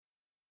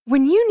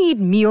When you need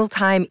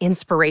mealtime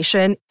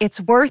inspiration,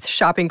 it's worth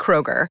shopping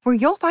Kroger, where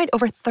you'll find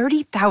over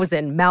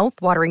 30,000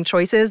 mouth-watering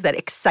choices that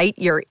excite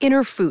your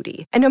inner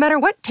foodie. And no matter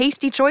what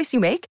tasty choice you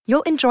make,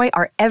 you'll enjoy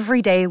our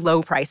everyday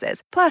low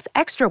prices, plus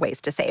extra ways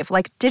to save,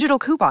 like digital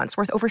coupons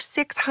worth over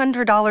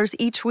 $600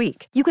 each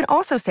week. You can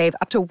also save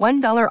up to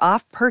 $1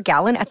 off per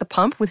gallon at the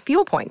pump with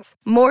fuel points.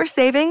 More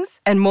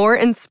savings and more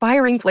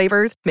inspiring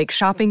flavors make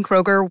shopping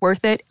Kroger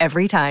worth it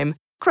every time.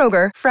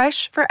 Kroger,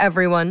 fresh for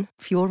everyone.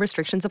 Fuel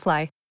restrictions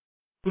apply.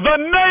 The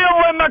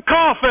nail in the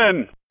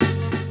coffin!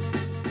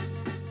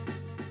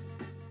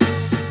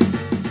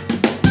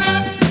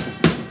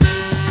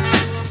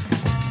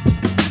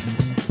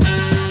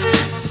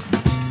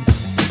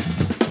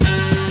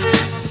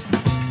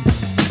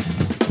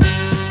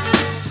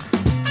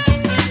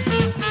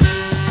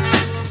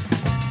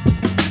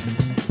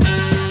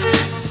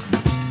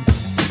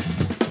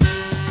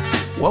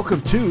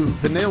 Welcome to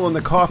The Nail in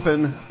the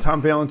Coffin. Tom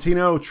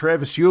Valentino,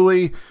 Travis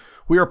Yulee.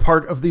 We are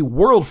part of the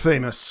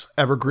world-famous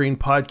Evergreen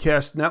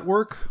Podcast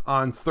Network.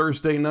 On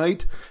Thursday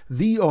night,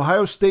 the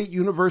Ohio State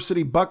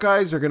University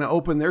Buckeyes are going to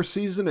open their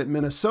season at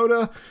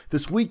Minnesota.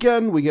 This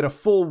weekend, we get a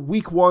full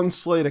Week 1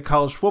 slate of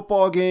college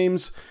football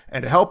games.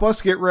 And to help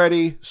us get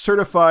ready,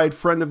 certified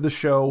friend of the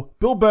show,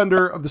 Bill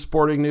Bender of the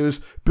Sporting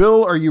News.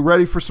 Bill, are you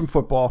ready for some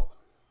football?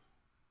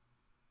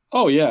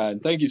 Oh, yeah,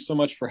 and thank you so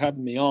much for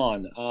having me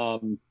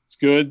on. It's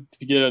good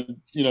to get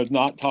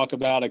not talk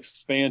about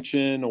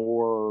expansion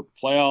or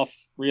playoff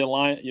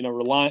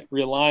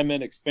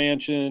realignment,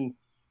 expansion,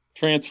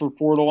 transfer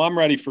portal. I'm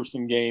ready for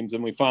some games,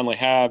 and we finally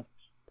have.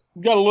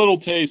 We got a little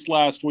taste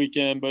last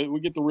weekend, but we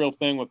get the real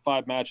thing with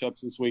 5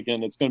 matchups this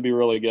weekend. It's going to be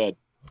really good.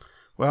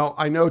 Well,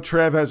 I know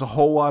Trev has a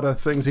whole lot of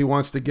things he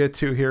wants to get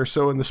to here,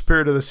 so in the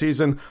spirit of the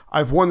season,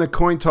 I've won the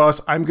coin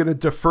toss. I'm going to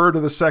defer to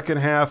the second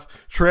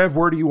half. Trev,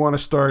 where do you want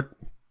to start?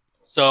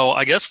 So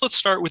I guess let's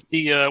start with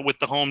the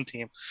home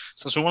team.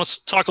 Since we want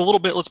to talk a little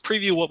bit, let's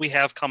preview what we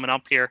have coming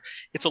up here.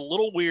 It's a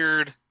little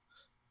weird,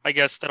 I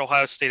guess, that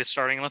Ohio State is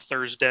starting on a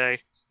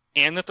Thursday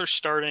and that they're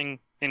starting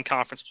in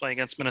conference play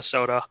against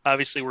Minnesota.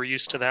 Obviously, we're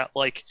used to that,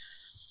 like,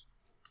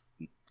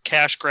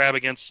 cash grab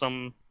against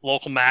some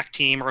local MAC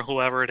team or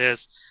whoever it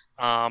is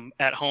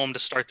at home to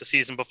start the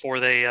season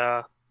before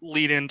they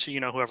lead into,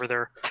 whoever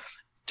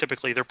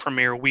their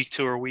premier Week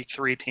 2 or Week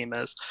 3 team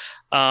is.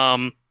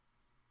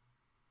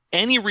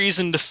 Any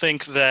reason to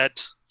think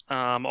that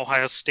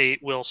Ohio State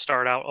will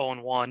start out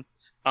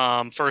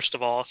 0-1, first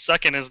of all?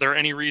 Second, is there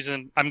any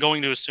reason – I'm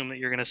going to assume that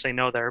you're going to say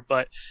no there,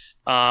 but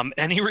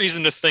any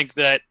reason to think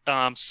that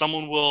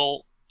someone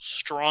will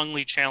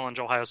strongly challenge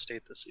Ohio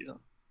State this season?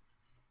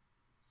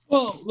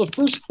 Well, the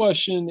first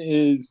question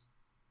is,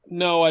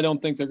 no, I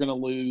don't think they're going to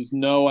lose.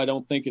 No, I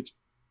don't think it's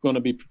going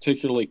to be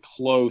particularly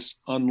close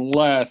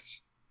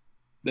unless –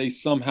 they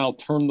somehow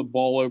turn the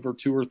ball over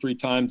 2 or 3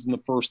 times in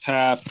the first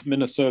half.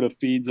 Minnesota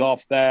feeds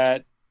off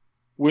that.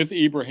 With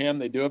Ibrahim,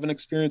 they do have an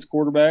experienced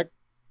quarterback.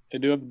 They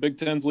do have the Big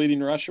Ten's leading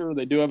rusher.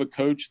 They do have a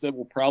coach that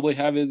will probably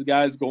have his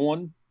guys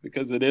going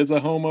because it is a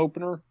home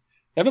opener.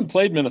 They haven't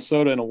played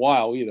Minnesota in a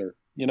while either.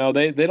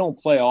 They don't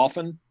play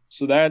often.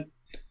 So that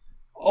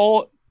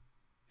all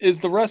is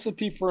the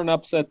recipe for an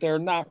upset there?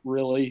 Not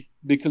really,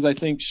 because I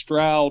think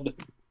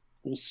Stroud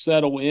will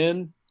settle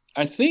in.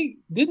 I think,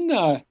 didn't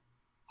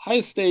Ohio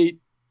State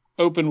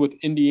opened with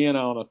Indiana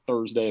on a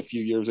Thursday a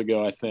few years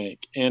ago, I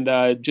think. And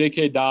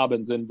J.K.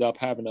 Dobbins ended up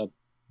having a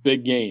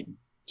big game.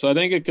 So I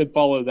think it could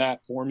follow that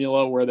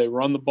formula where they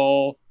run the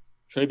ball,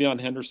 Travion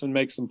Henderson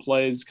makes some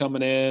plays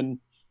coming in,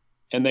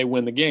 and they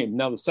win the game.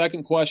 Now, the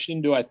second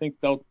question, do I think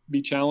they'll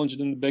be challenged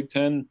in the Big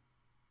Ten?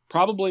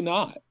 Probably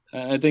not.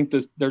 I think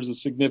there's a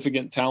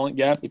significant talent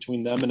gap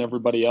between them and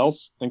everybody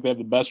else. I think they have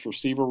the best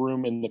receiver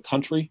room in the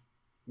country,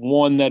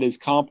 one that is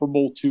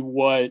comparable to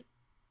what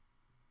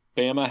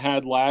Bama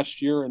had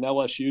last year and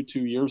LSU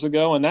 2 years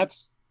ago, and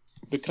that's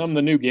become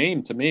the new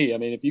game to me. I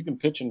mean, if you can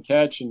pitch and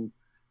catch and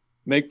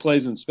make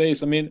plays in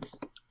space, I mean,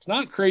 it's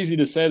not crazy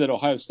to say that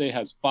Ohio State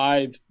has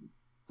 5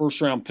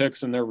 first-round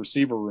picks in their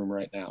receiver room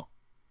right now.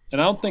 And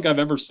I don't think I've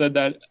ever said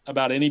that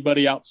about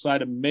anybody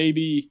outside of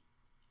maybe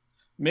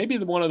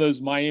one of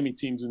those Miami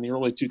teams in the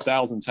early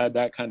 2000s had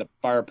that kind of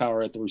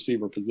firepower at the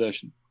receiver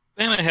position.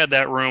 Bama had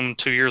that room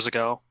 2 years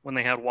ago when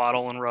they had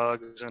Waddle and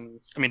Ruggs. And,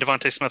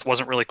 Devontae Smith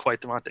wasn't really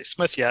quite Devontae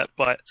Smith yet.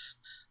 But,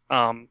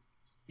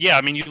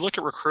 you look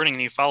at recruiting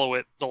and you follow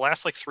it. The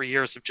last, 3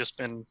 years have just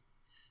been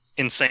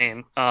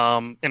insane.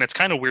 And it's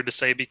kind of weird to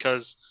say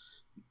because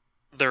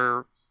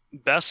their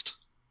best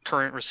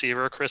current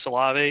receiver, Chris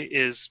Olave,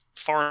 is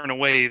far and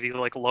away the,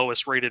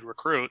 lowest rated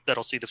recruit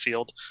that'll see the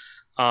field.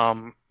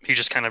 He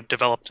just kind of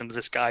developed into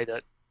this guy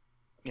that,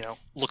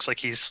 looks like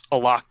he's a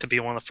lock to be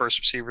one of the first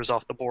receivers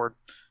off the board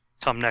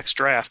come next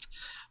draft.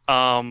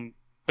 Then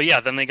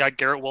they got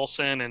Garrett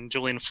Wilson and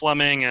Julian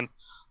Fleming and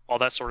all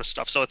that sort of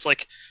stuff. So it's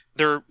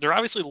they're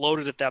obviously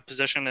loaded at that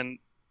position. And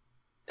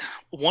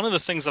one of the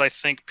things that I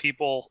think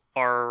people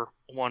are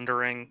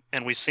wondering,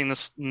 and we've seen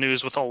this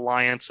news with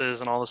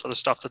alliances and all this other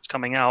stuff that's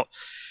coming out,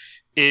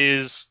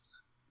 is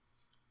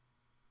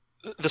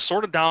the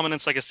sort of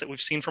dominance, I guess, that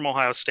we've seen from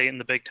Ohio State in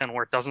the Big Ten,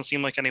 where it doesn't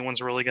seem like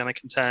anyone's really going to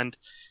contend.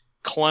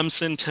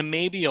 Clemson, to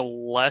maybe a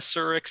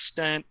lesser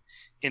extent,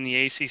 in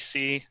the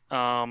ACC.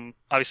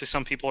 Obviously,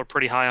 some people are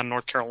pretty high on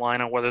North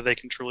Carolina. Whether they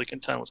can truly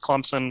contend with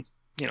Clemson,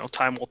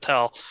 time will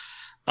tell.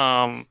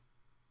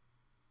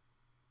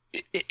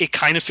 It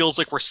kind of feels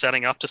like we're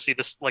setting up to see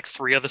this, like,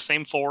 three of the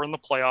same four in the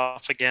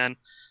playoff again.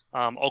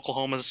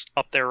 Oklahoma's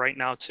up there right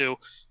now too.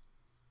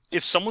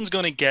 If someone's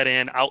going to get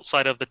in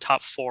outside of the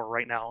top four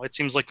right now, it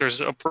seems like there's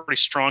a pretty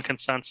strong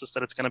consensus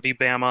that it's going to be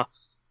Bama,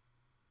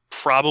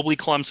 probably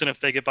Clemson if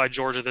they get by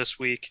Georgia this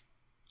week,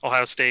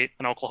 Ohio State,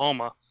 and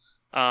Oklahoma.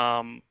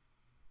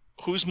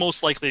 Who's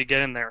most likely to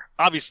get in there?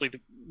 Obviously,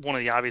 one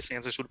of the obvious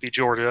answers would be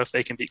Georgia if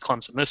they can beat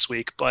Clemson this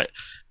week. But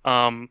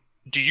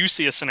do you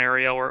see a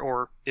scenario,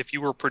 or if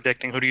you were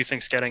predicting, who do you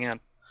think's getting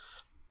in?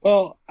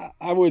 Well,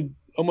 I would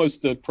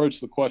almost approach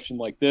the question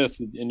like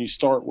this, and you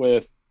start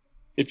with,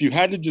 if you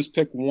had to just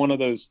pick one of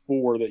those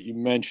four that you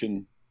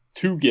mentioned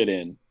to get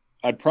in,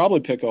 I'd probably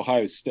pick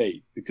Ohio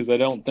State, because I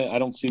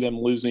don't see them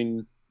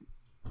losing.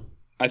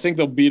 I think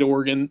they'll beat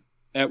Oregon.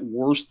 At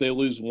worst, they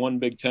lose one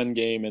Big Ten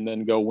game and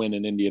then go win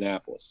in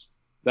Indianapolis.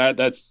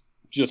 That's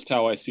just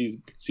how I see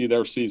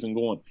their season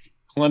going.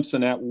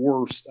 Clemson, at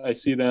worst, I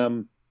see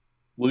them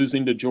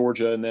losing to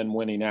Georgia and then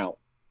winning out.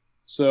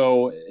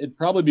 So it'd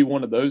probably be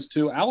one of those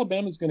two.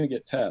 Alabama's going to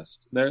get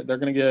tested. They're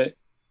going to get.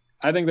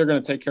 I think they're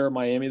going to take care of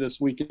Miami this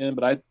weekend,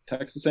 but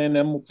Texas A&M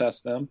will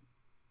test them.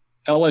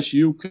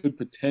 LSU could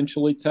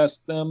potentially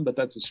test them, but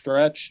that's a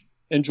stretch,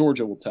 and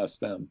Georgia will test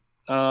them.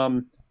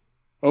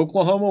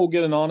 Oklahoma will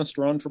get an honest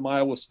run from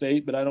Iowa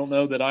State, but I don't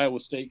know that Iowa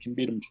State can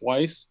beat them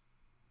twice.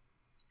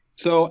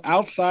 So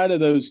outside of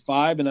those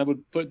five, and I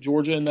would put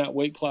Georgia in that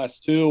weight class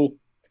too,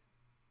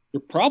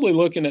 you're probably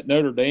looking at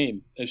Notre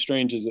Dame, as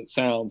strange as it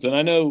sounds. And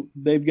I know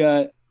they've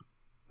got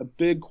a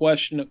big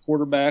question at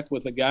quarterback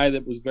with a guy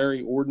that was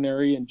very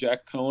ordinary in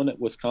Jack Cohen at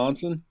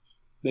Wisconsin.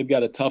 They've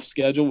got a tough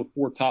schedule with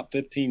 4 top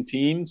 15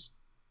 teams.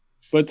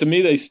 But to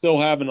me, they still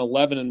have an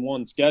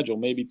 11-1 schedule,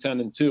 maybe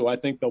 10-2. I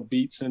think they'll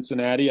beat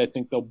Cincinnati. I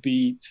think they'll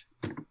beat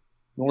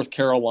North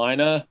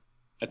Carolina.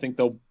 I think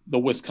the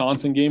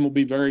Wisconsin game will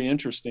be very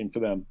interesting for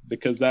them,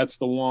 because that's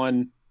the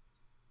one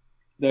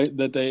that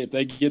if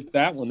they get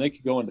that one, they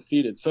could go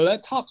undefeated. So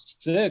that top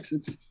 6,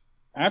 it's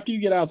after you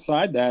get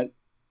outside that,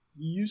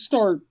 you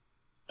start.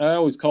 I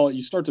always call it,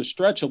 you start to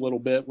stretch a little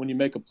bit when you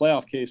make a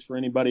playoff case for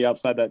anybody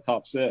outside that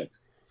top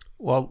 6.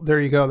 Well, there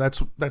you go. That's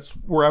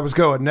where I was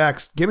going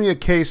next. Give me a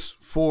case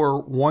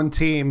for one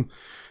team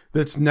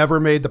that's never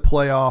made the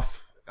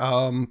playoff,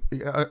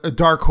 a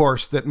dark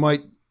horse that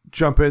might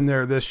jump in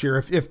there this year.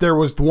 If there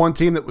was one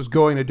team that was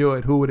going to do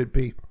it, who would it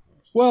be?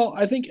 Well,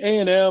 I think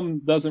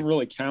A&M doesn't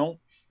really count,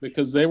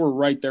 because they were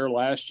right there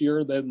last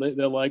year. They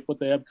like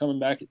what they have coming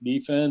back at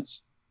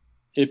defense.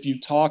 If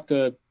you talk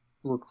to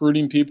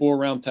recruiting people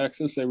around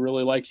Texas, they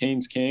really like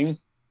Haynes King.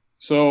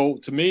 So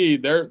to me,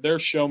 they're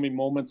show me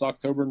moments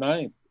October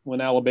 9th. When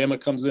Alabama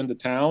comes into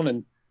town.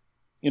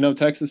 And,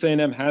 Texas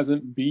A&M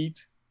hasn't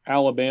beat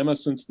Alabama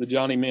since the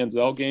Johnny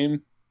Manziel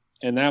game.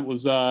 And that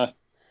was the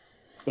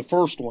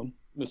first one.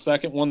 The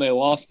second one they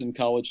lost in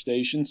College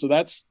Station. So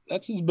that's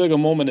as big a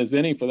moment as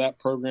any for that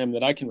program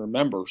that I can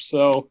remember.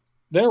 So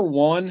they're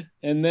one.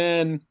 And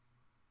then,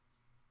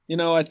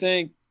 I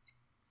think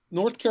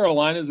North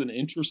Carolina is an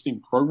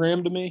interesting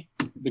program to me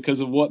because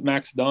of what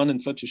Mac's done in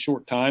such a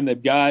short time.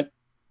 They've got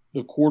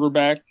the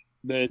quarterback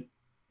that,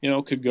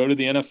 could go to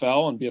the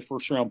NFL and be a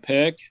first-round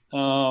pick.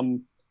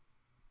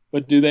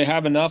 But do they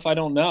have enough? I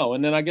don't know.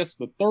 And then I guess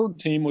the third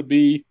team would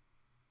be,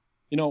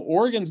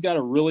 Oregon's got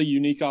a really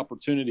unique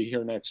opportunity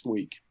here next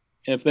week.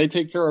 If they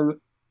take care of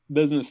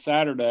business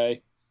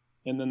Saturday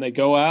and then they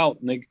go out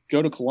and they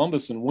go to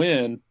Columbus and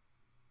win,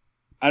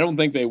 I don't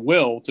think they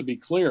will, to be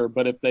clear.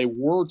 But if they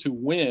were to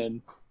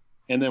win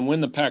and then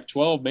win the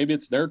Pac-12, maybe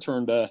it's their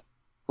turn to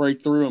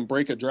break through and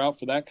break a drought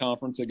for that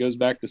conference that goes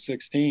back to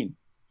 16.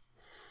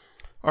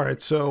 All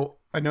right, so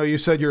I know you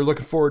said you're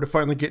looking forward to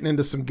finally getting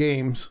into some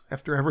games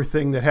after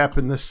everything that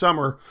happened this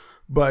summer,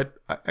 but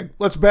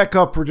let's back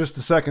up for just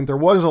a second. There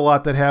was a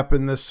lot that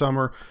happened this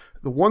summer.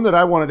 The one that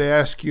I wanted to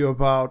ask you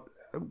about,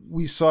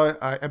 we saw,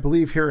 I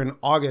believe here in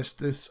August,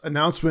 this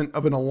announcement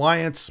of an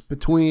alliance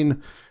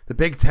between the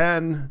Big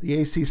Ten,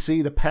 the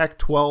ACC, the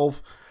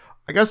Pac-12.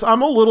 I guess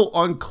I'm a little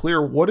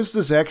unclear. What is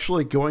this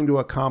actually going to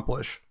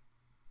accomplish?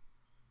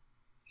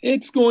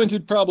 It's going to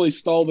probably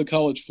stall the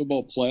college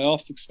football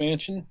playoff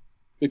expansion,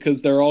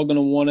 because they're all going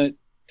to want it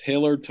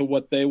tailored to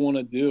what they want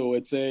to do.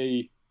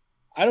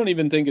 I don't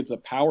even think it's a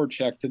power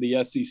check to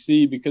the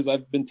SEC, because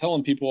I've been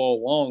telling people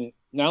all along,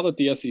 now that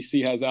the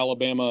SEC has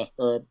Alabama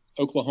or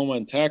Oklahoma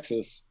and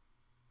Texas,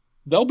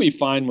 they'll be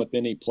fine with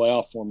any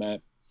playoff format.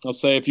 They'll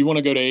say, if you want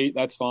to go to 8,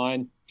 that's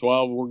fine.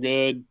 12, we're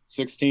good.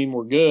 16,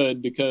 we're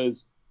good,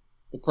 because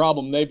the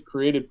problem they've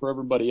created for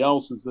everybody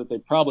else is that they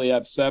probably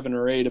have 7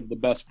 or 8 of the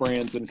best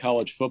brands in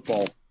college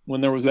football.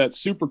 When there was that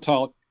Super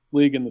Talk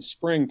League in the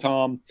spring,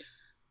 Tom,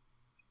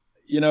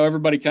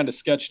 everybody kind of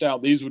sketched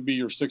out these would be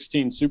your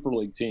 16 Super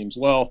League teams.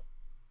 Well,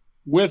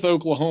 with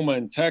Oklahoma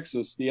and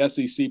Texas, the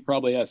SEC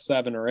probably has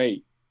 7 or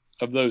 8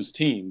 of those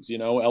teams,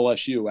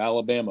 LSU,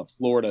 Alabama,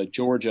 Florida,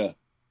 Georgia,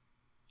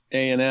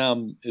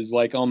 A&M is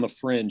like on the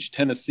fringe.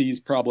 Tennessee's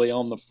probably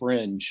on the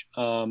fringe.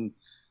 And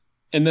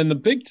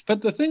then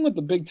but the thing with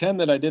the Big Ten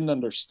that I didn't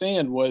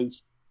understand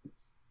was,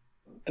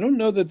 I don't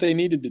know that they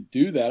needed to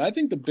do that. I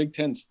think the Big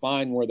Ten's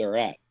fine where they're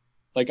at.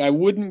 Like, I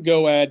wouldn't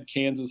go add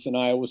Kansas and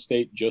Iowa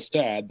State just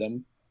to add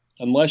them,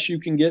 unless you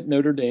can get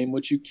Notre Dame,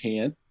 which you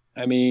can't.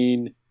 I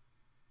mean,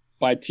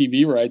 by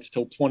TV rights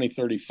till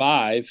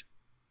 2035,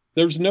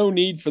 there's no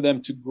need for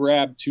them to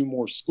grab 2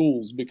 more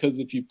schools, because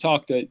if you've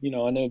talked to, I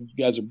know you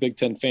guys are Big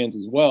Ten fans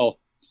as well,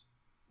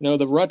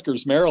 the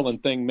Rutgers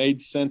Maryland thing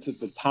made sense at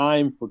the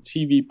time for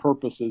TV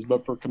purposes,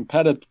 but for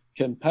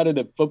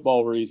competitive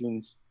football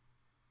reasons,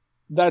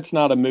 that's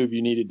not a move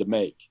you needed to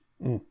make.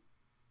 Mm.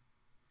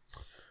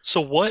 So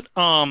what,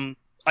 I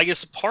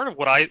guess part of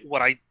what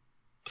I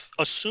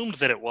assumed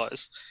that it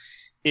was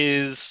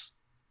is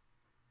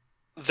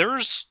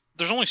there's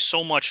only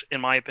so much,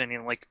 in my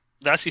opinion, like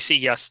the SEC,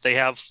 yes, they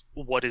have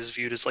what is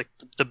viewed as like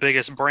the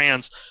biggest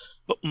brands,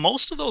 but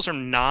most of those are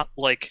not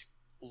like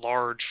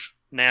large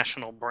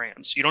national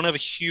brands. You don't have a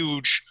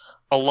huge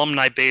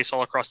alumni base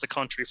all across the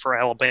country for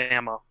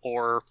Alabama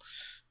or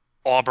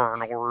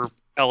Auburn or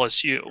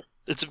LSU.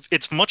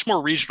 It's much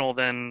more regional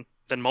than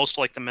most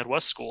like the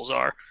Midwest schools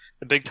are,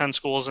 the Big Ten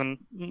schools and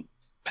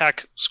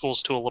Pac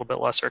schools to a little bit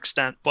lesser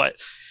extent. But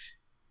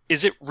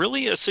is it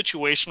really a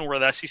situation where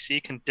the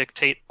SEC can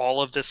dictate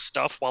all of this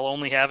stuff while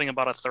only having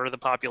about a third of the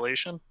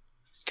population?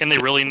 Can they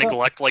really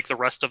neglect like the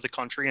rest of the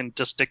country and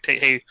just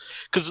dictate, hey,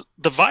 because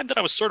the vibe that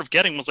I was sort of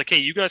getting was like, hey,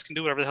 you guys can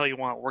do whatever the hell you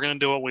want. We're going to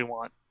do what we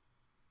want.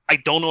 I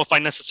don't know if I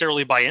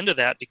necessarily buy into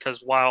that,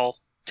 because while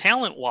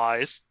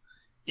talent-wise,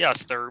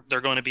 yes, they're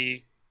going to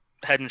be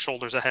head and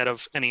shoulders ahead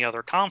of any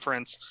other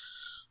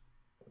conference,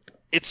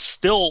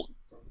 it's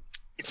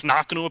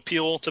not going to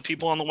appeal to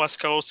people on the West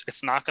Coast.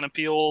 It's not going to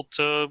appeal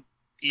to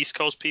East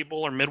Coast people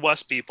or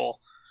Midwest people.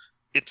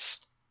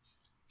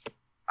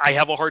 I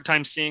have a hard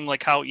time seeing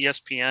like how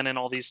ESPN and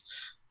all these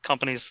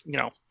companies,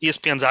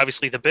 ESPN's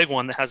obviously the big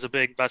one that has a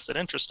big vested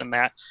interest in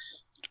that.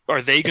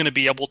 Are they going to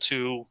be able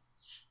to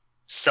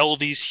sell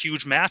these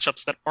huge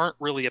matchups that aren't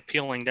really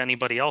appealing to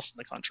anybody else in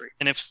the country?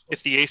 And if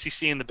the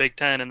ACC and the Big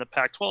Ten and the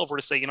Pac-12 were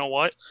to say, you know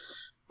what,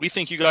 we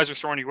think you guys are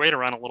throwing your weight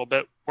around a little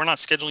bit, we're not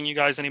scheduling you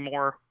guys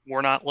anymore.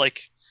 We're not going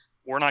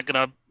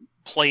to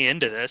play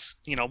into this,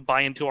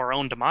 buy into our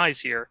own demise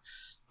here.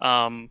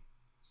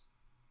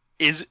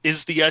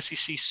 Is the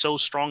SEC so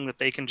strong that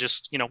they can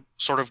just,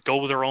 sort of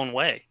go their own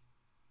way?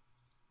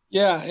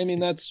 Yeah, I mean,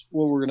 that's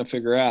what we're going to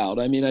figure out.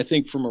 I mean, I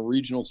think from a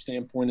regional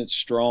standpoint, it's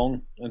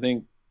strong. I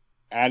think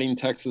adding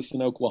Texas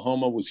and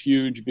Oklahoma was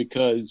huge,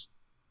 because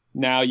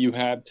now you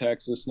have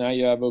Texas, now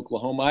you have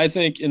Oklahoma. I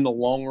think in the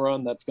long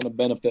run, that's going to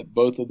benefit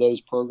both of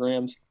those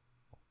programs.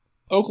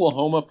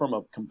 Oklahoma from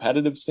a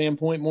competitive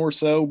standpoint more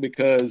so,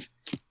 because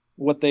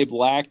what they've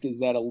lacked is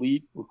that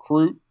elite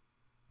recruiting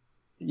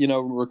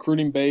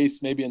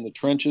base, maybe in the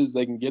trenches.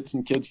 They can get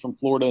some kids from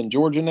Florida and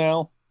Georgia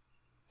now.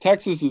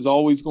 Texas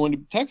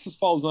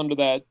falls under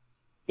that.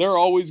 They're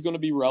always going to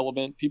be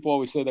relevant. People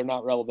always say they're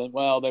not relevant.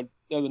 Well, they're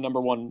the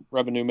number one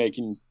revenue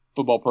making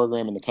football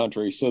program in the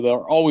country, so they're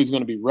always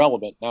going to be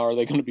relevant. Now, are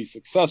they going to be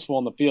successful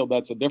on the field?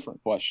 That's a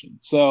different question.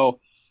 So,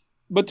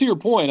 but to your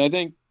point, I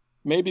think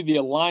maybe the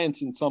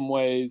alliance in some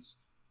ways,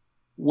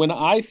 when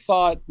I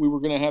thought we were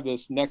going to have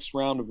this next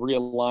round of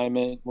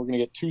realignment, we're going to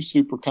get 2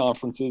 super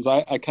conferences,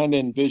 I kind of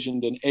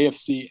envisioned an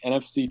AFC,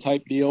 NFC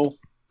type deal,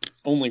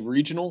 only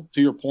regional,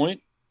 to your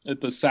point,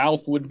 that the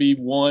South would be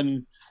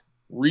one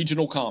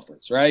regional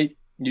conference, right?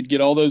 You'd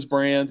get all those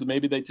brands, and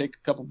maybe they take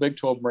a couple Big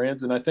 12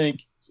 brands, and I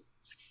think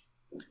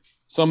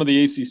some of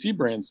the ACC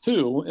brands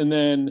too. And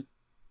then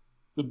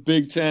the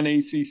Big 10,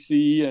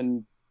 ACC,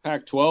 and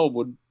Pac-12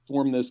 would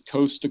form this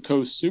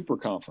coast-to-coast super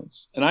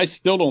conference. And I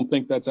still don't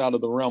think that's out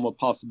of the realm of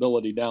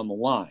possibility down the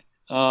line.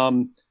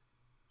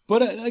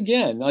 But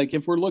again, like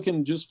if we're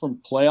looking just from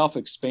playoff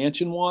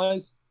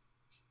expansion-wise,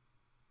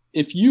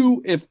 if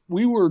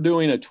we were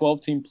doing a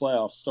 12-team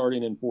playoff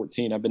starting in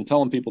 2014, I've been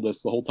telling people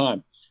this the whole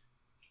time,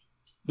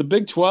 the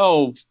Big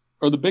 12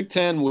 or the Big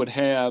 10 would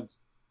have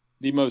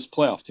the most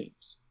playoff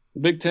teams.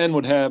 The Big 10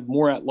 would have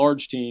more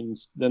at-large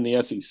teams than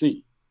the SEC.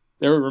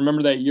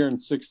 Remember that year in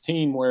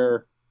 2016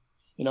 where,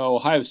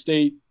 Ohio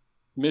State,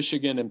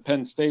 Michigan, and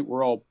Penn State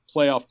were all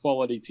playoff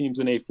quality teams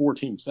in a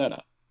 4-team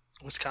setup.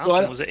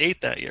 Wisconsin was at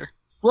 8 that year.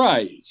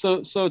 Right.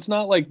 So it's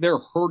not like they're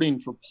hurting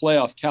for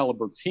playoff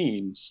caliber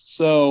teams.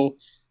 So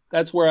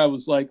that's where I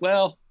was like,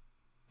 well,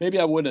 maybe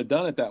I wouldn't have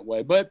done it that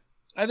way. But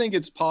I think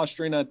it's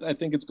posturing. I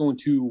think it's going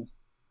to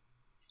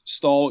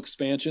stall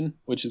expansion,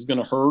 which is going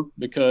to hurt,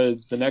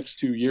 because the next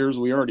 2 years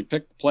we already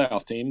picked the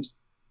playoff teams.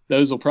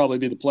 Those will probably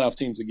be the playoff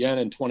teams again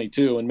in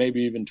 22 and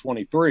maybe even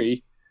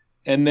 23.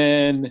 And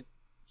then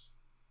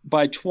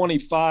by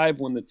 25,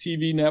 when the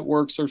TV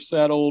networks are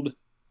settled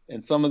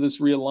and some of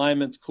this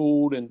realignment's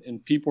cooled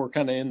and people are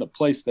kind of in the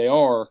place they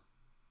are,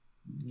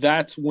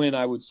 that's when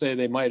I would say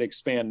they might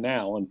expand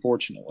now,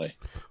 unfortunately.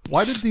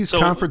 Why did these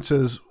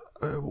conferences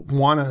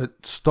want to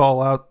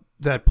stall out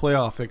that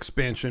playoff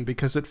expansion,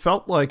 because it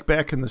felt like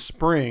back in the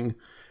spring,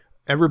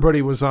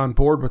 everybody was on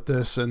board with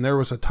this and there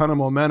was a ton of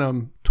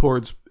momentum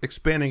towards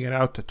expanding it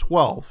out to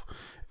 12.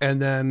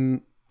 And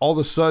then all of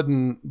a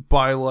sudden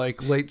by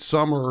like late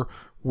summer,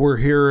 we're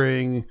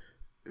hearing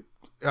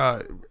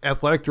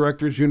athletic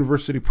directors,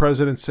 university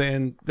presidents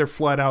saying they're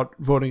flat out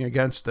voting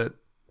against it.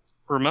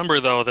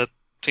 Remember though that,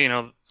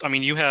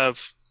 you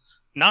have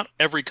not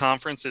every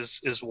conference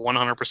is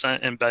 100%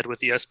 in bed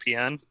with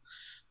ESPN.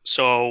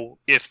 So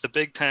if the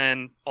Big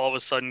Ten all of a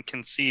sudden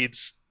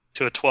concedes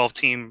to a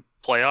 12-team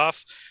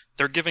playoff,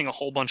 they're giving a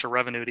whole bunch of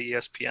revenue to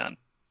ESPN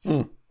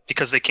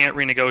because they can't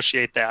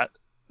renegotiate that.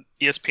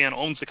 ESPN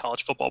owns the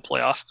college football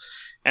playoff.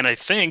 And I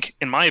think,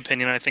 in my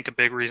opinion, I think a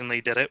big reason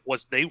they did it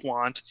was they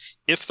want,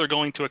 if they're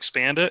going to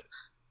expand it,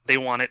 they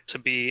want it to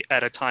be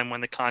at a time when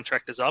the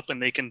contract is up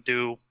and they can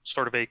do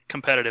sort of a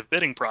competitive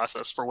bidding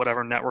process for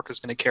whatever network is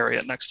going to carry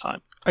it next time.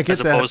 As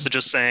opposed to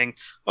just saying,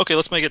 okay,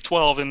 let's make it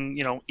 12 and,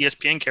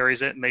 ESPN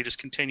carries it and they just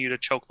continue to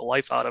choke the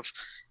life out of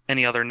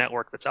any other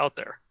network that's out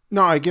there.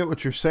 No, I get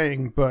what you're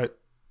saying, but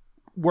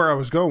where I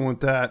was going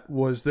with that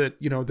was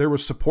that, there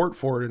was support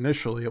for it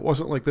initially. It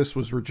wasn't like this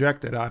was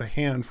rejected out of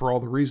hand for all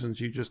the reasons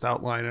you just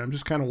outlined. And I'm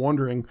just kind of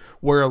wondering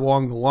where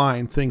along the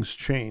line things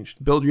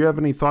changed. Bill, do you have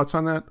any thoughts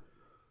on that?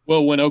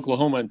 Well, when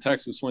Oklahoma and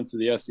Texas went to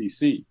the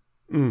SEC,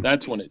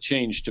 that's when it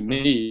changed to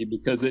me,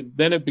 because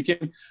then it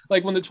became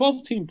like when the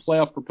 12-team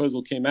playoff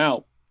proposal came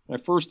out, my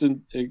first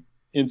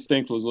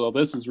instinct was, well,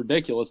 this is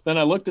ridiculous. Then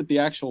I looked at the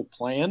actual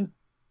plan. I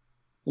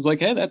was like,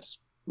 hey, that's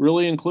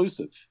really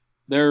inclusive.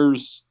 The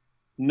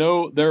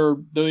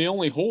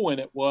only hole in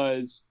it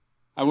was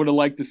I would have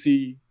liked to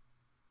see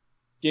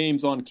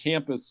games on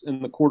campus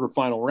in the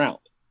quarterfinal round.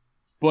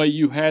 But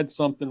you had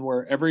something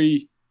where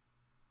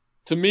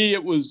to me,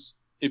 it was,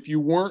 if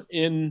you weren't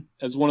in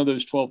as one of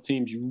those 12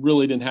 teams, you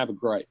really didn't have a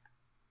gripe,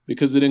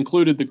 because it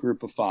included the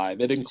group of 5.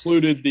 It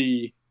included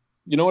you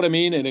know what I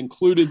mean? It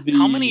included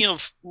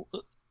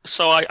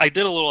so I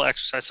did a little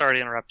exercise. Sorry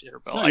to interrupt you here,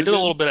 Bill. I did a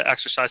little bit of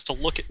exercise to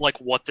look at like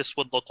what this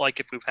would look like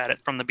if we've had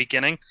it from the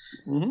beginning.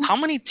 Mm-hmm. How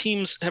many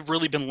teams have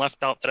really been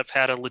left out that have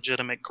had a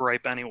legitimate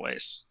gripe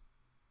anyways?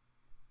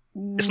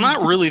 It's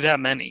not really that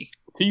many.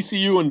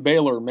 TCU and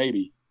Baylor,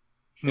 maybe.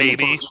 They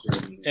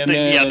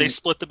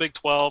split the Big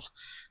 12.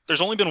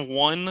 There's only been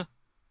one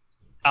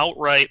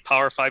outright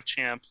Power 5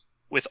 champ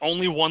with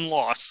only one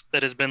loss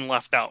that has been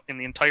left out in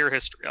the entire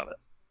history of it.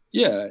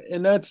 Yeah,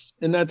 and that's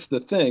the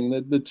thing.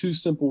 The 2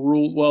 simple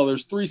rules. Well,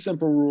 there's 3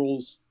 simple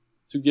rules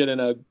to get in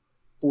a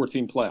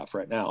 14 playoff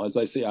right now. As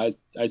I say, I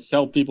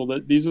tell people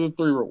that these are the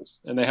 3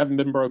 rules, and they haven't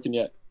been broken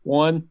yet.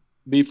 1,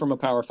 be from a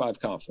Power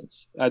 5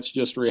 conference. That's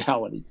just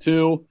reality.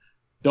 2,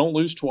 don't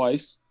lose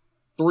twice.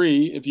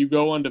 3, if you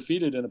go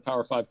undefeated in a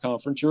Power 5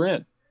 conference, you're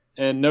in.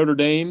 And Notre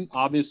Dame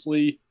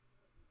obviously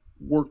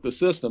worked the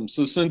system.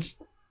 So since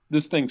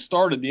this thing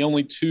started, the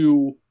only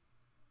 2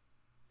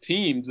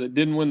 teams that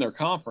didn't win their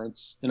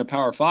conference in a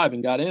Power 5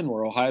 and got in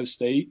were Ohio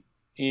State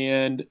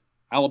and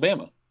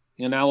Alabama.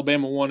 And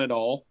Alabama won it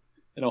all.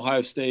 And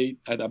Ohio State,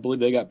 I believe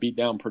they got beat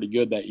down pretty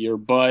good that year,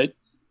 but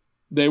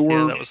they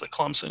were. Yeah, that was the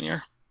Clemson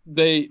year.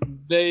 They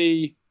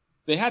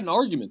had an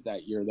argument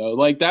that year though.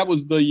 Like that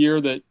was the year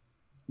that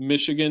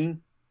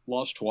Michigan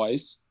lost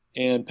twice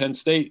and Penn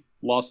State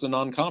lost a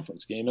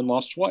non-conference game and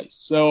lost twice.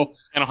 So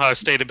and Ohio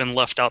State had been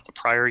left out the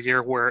prior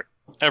year where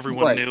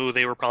everyone knew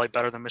they were probably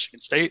better than Michigan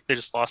State. They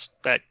just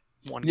lost that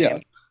one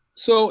game.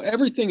 So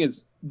everything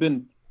has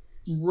been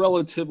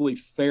relatively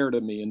fair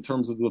to me in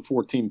terms of the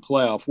 14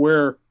 playoff.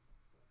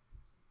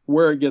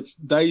 Where it gets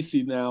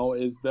dicey now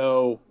is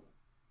though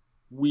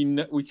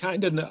we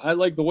kind of I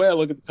like the way I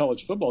look at the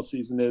college football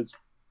season is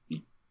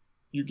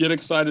you get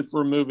excited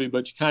for a movie,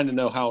 but you kind of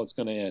know how it's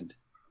going to end.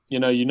 You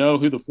know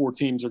who the 4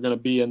 teams are going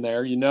to be in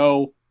there.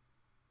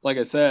 Like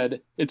I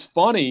said, it's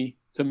funny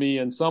to me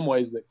in some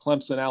ways that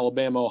Clemson,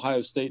 Alabama,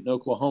 Ohio State, and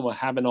Oklahoma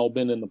haven't all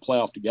been in the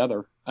playoff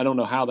together. I don't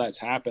know how that's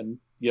happened,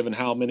 given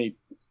how many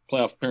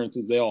playoff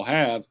appearances they all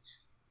have.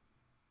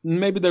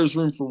 Maybe there's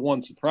room for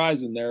one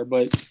surprise in there,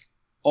 but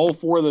all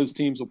 4 of those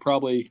teams will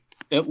probably,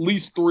 at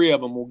least 3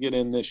 of them will get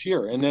in this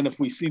year. And then if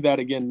we see that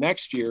again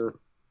next year,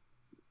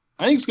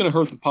 I think it's going to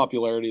hurt the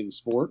popularity of the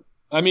sport.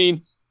 I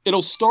mean,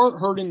 it'll start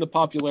hurting the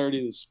popularity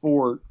of the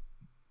sport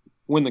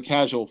when the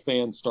casual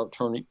fans start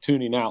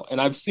tuning out. And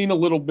I've seen a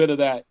little bit of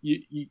that.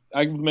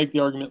 I can make the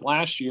argument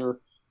last year.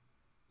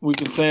 We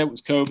can say it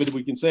was COVID.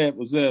 We can say it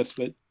was this.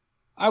 But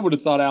I would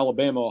have thought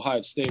Alabama,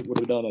 Ohio State would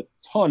have done a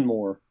ton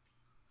more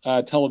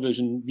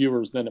television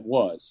viewers than it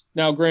was.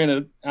 Now,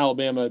 granted,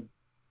 Alabama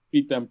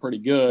beat them pretty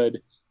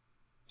good,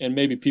 and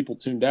maybe people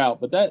tuned out.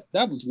 But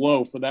that was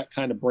low for that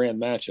kind of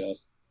brand matchup.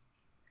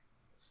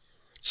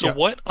 So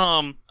what,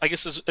 I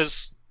guess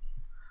as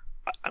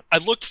I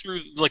looked through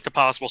like the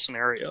possible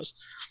scenarios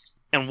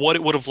and what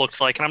it would have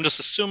looked like. And I'm just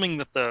assuming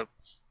that the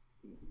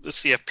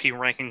CFP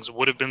rankings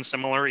would have been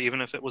similar, even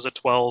if it was a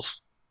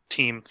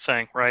 12-team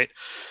thing, right?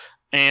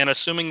 And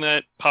assuming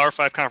that Power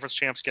 5 conference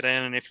champs get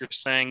in, and if you're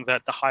saying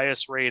that the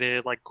highest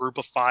rated like group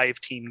of 5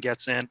 team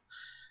gets in,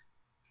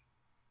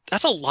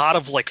 that's a lot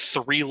of like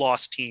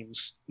 3-loss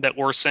teams that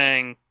we're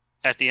saying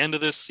at the end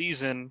of this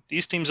season,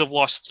 these teams have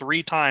lost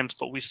 3 times,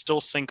 but we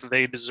still think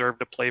they deserve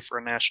to play for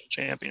a national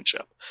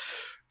championship.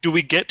 Do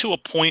we get to a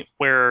point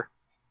where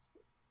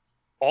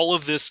all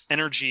of this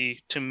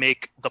energy to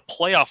make the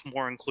playoff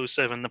more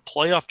inclusive and the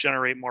playoff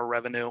generate more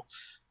revenue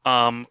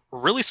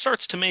really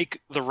starts to make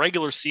the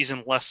regular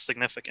season less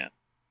significant?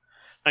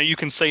 Now, you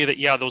can say that,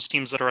 yeah, those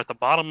teams that are at the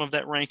bottom of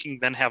that ranking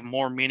then have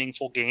more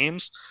meaningful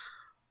games,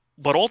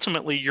 but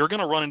ultimately you're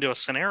going to run into a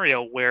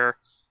scenario where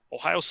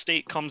Ohio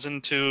State comes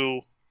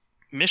into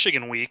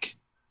Michigan week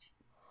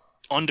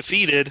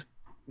undefeated,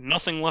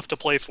 nothing left to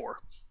play for.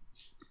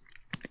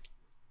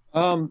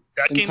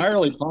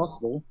 Entirely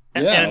possible.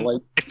 And Yeah,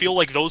 I feel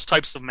like those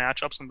types of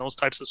matchups and those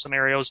types of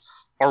scenarios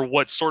are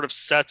what sort of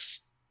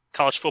sets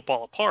college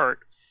football apart.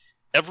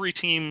 Every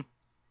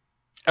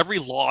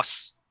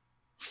loss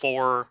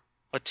for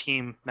a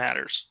team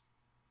matters.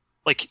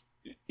 Like,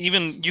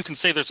 even you can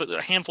say there's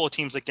a handful of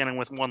teams that get in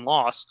with 1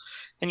 loss,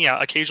 and yeah,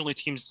 occasionally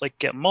teams like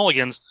get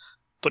mulligans,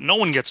 but no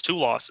one gets 2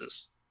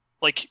 losses.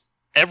 Like,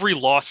 every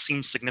loss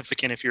seems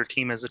significant if your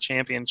team is a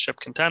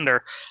championship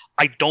contender.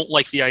 I don't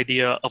like the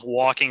idea of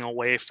walking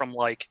away from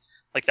like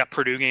that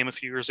Purdue game a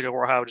few years ago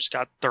where Ohio just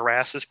got their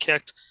asses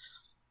kicked.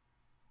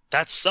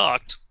 That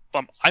sucked.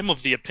 But I'm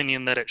of the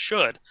opinion that it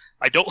should.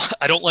 I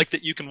don't like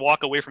that you can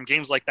walk away from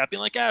games like that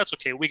being like, it's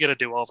okay, we get a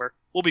do-over.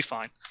 We'll be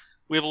fine.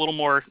 We have a little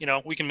more,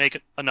 we can make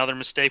another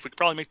mistake. We could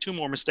probably make 2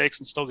 more mistakes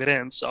and still get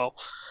in. So,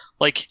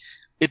 like,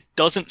 it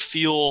doesn't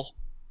feel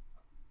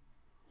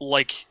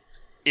like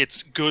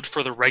it's good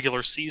for the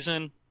regular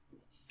season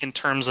in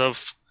terms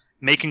of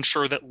making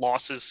sure that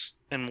losses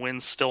and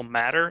wins still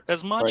matter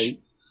as much. right.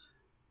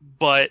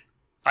 But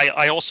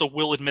I also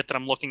will admit that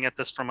I'm looking at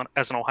this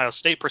as an Ohio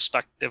State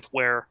perspective,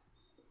 where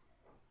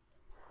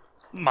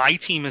my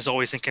team is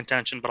always in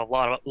contention, but a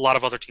lot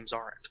of other teams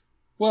aren't.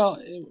 Well,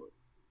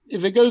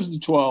 if it goes to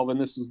 12, and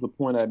this is the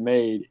point I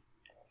made,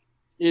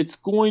 it's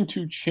going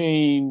to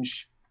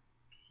change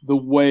the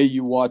way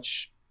you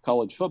watch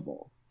college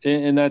football,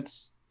 and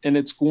it's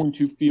going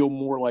to feel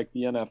more like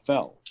the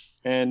NFL.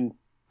 And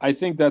I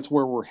think that's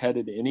where we're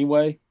headed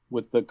anyway.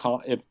 With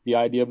the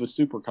idea of a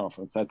super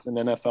conference, that's an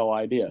NFL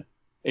idea.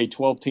 A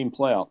 12-team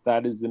playoff,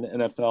 that is an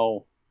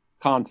NFL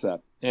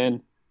concept.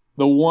 And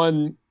the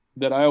one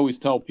that I always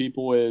tell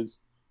people is,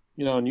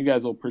 and you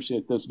guys will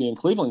appreciate this being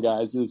Cleveland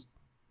guys, is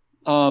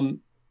I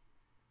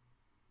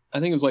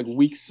think it was like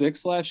week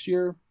 6 last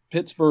year,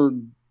 Pittsburgh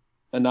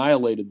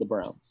annihilated the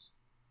Browns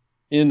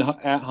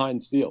at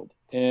Heinz Field.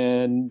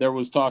 And there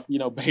was talk,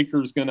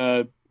 Baker's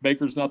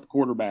not the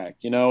quarterback.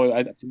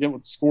 I forget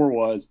what the score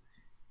was.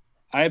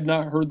 I have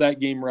not heard that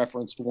game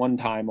referenced one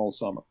time all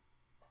summer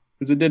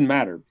because it didn't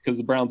matter because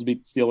the Browns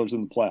beat the Steelers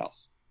in the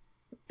playoffs.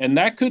 And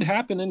that could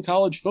happen in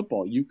college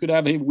football. You could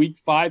have a week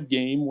 5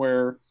 game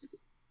where,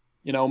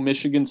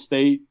 Michigan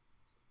State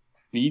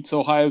beats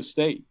Ohio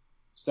State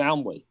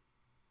soundly.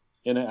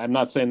 And I'm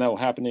not saying that will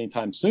happen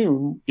anytime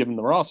soon, given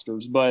the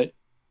rosters, but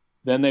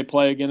then they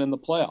play again in the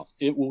playoff.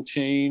 It will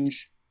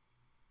change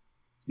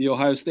the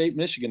Ohio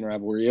State-Michigan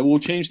rivalry. It will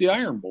change the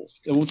Iron Bowl.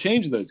 It will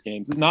change those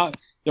games.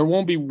 There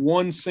won't be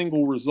one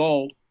single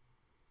result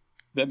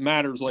that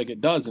matters like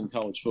it does in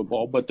college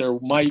football, but there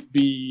might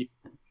be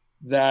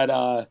that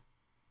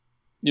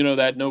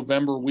that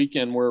November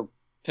weekend where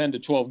 10 to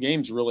 12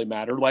 games really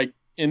matter. Like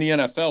in the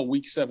NFL,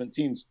 week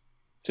 17's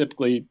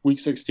typically week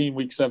 16,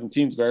 week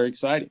 17 is very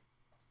exciting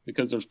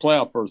because there's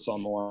playoff berths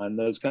on the line,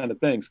 those kind of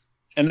things.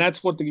 And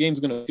that's what the game's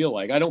going to feel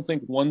like. I don't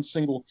think one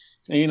single,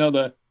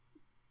 the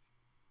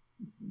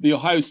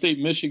Ohio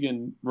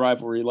State-Michigan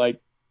rivalry, like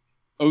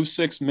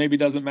 06 maybe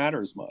doesn't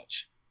matter as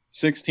much.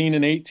 16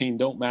 and 18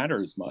 don't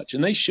matter as much,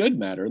 and they should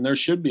matter, and there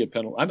should be a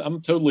penalty.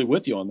 I'm totally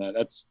with you on that.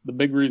 That's the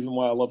big reason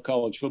why I love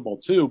college football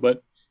too,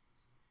 but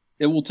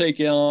it will take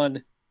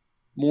on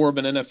more of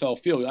an NFL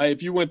feel.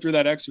 If you went through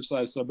that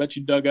exercise, so I bet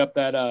you dug up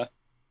that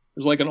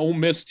there's like an Ole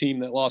Miss team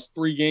that lost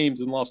 3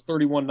 games and lost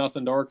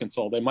 31-0 to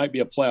Arkansas. They might be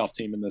a playoff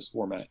team in this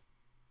format,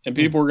 and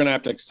people are going to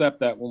have to accept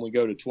that when we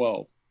go to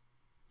 12.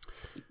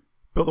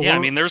 Yeah, I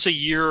mean, there's a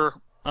year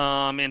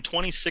in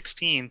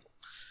 2016,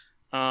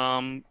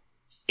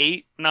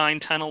 8, 9,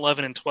 10,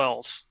 11, and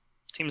 12.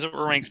 Teams that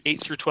were ranked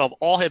 8 through 12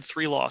 all had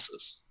 3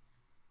 losses.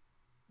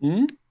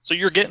 Mm-hmm. So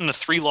you're getting a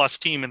 3-loss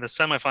team in the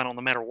semifinal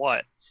no matter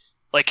what.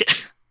 Like,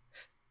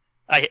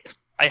 I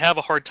have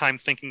a hard time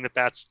thinking that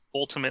that's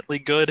ultimately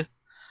good,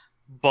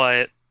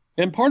 but...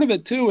 And part of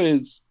it, too,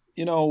 is,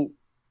 you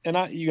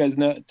guys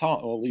know,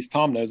 at least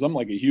Tom knows, I'm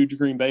like a huge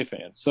Green Bay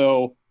fan.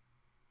 So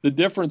the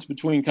difference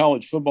between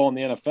college football and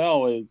the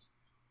NFL is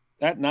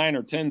that 9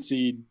 or 10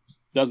 seed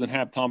doesn't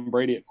have Tom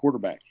Brady at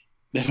quarterback.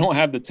 They don't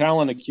have the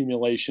talent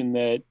accumulation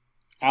that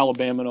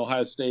Alabama and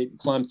Ohio State and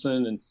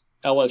Clemson and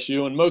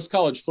LSU and most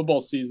college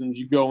football seasons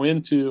you go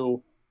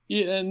into,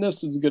 and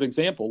this is a good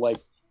example, like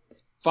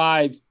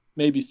 5,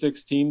 maybe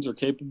 6 teams are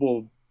capable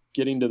of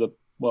getting to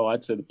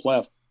I'd say the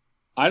playoff.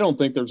 I don't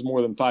think there's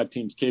more than 5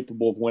 teams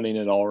capable of winning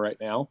it all right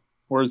now.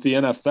 Whereas the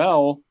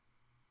NFL,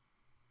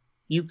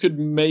 you could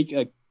make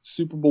a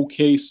Super Bowl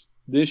case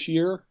this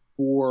year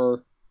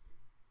for,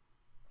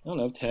 I don't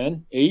know,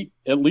 10, 8,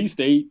 at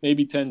least 8,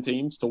 maybe 10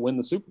 teams to win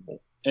the Super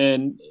Bowl.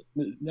 And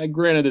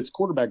granted, it's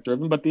quarterback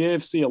driven, but the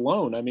AFC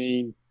alone, I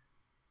mean,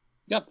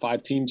 you got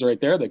 5 teams right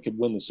there that could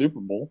win the Super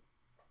Bowl.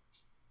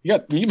 You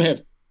may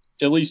have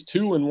at least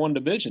 2 in one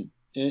division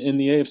in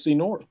the AFC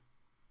North.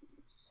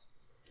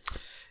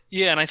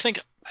 Yeah, and I think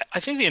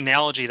the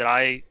analogy that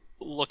I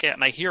look at,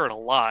 and I hear it a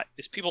lot,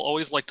 is people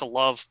always like to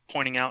love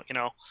pointing out,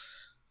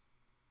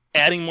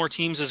 adding more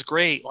teams is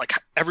great. Like,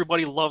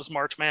 everybody loves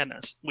March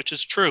Madness, which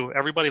is true.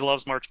 Everybody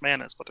loves March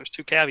Madness, but there's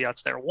 2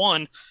 caveats there.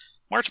 One,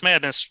 March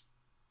Madness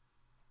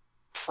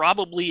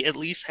probably at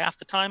least half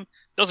the time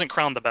doesn't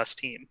crown the best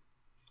team.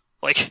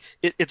 Like,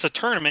 it's a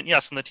tournament,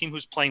 yes, and the team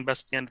who's playing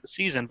best at the end of the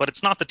season, but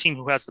it's not the team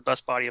who has the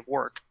best body of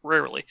work,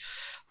 rarely.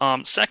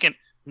 Second,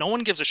 no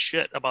one gives a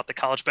shit about the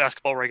college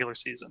basketball regular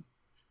season.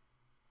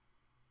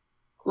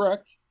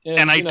 Correct.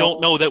 And I don't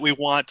know that we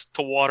want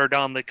to water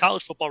down the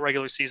college football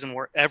regular season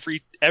where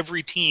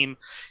every team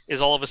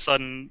is all of a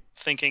sudden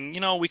thinking,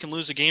 we can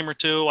lose a game or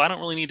 2. I don't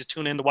really need to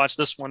tune in to watch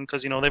this one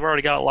because, they've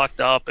already got it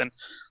locked up. And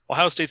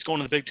Ohio State's going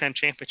to the Big Ten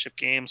championship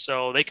game,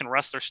 so they can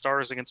rest their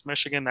stars against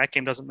Michigan. That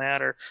game doesn't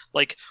matter.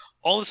 Like,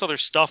 all this other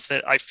stuff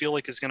that I feel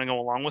like is going to go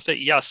along with it.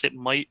 Yes, it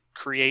might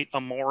create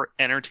a more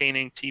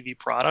entertaining TV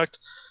product,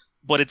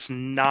 but it's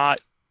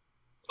not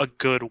a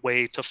good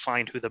way to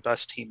find who the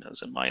best team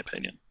is, in my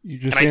opinion. You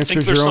just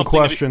answered your own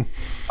question.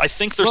 I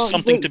think there's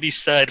something to be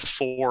said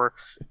for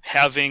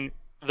having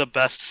the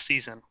best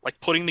season, like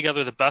putting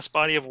together the best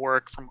body of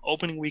work from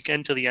opening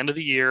weekend to the end of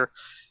the year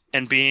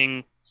and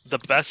being the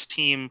best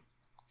team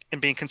and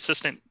being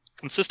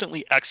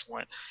consistently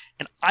excellent.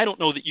 And I don't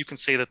know that you can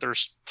say that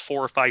there's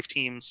 4 or 5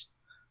 teams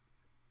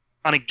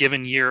on a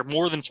given year,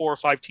 more than 4 or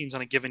 5 teams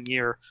on a given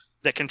year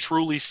that can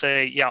truly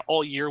say, yeah,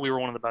 all year we were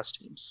one of the best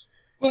teams.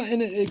 Well,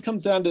 and it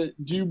comes down to,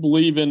 do you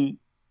believe in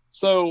 –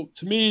 so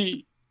to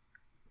me,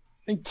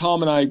 I think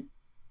Tom and I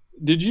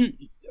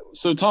 –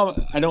 so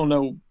Tom, I don't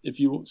know if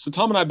you – so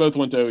Tom and I both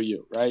went to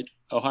OU, right?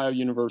 Ohio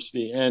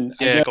University. And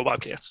yeah, go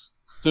Bobcats.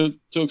 To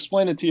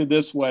explain it to you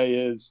this way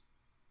is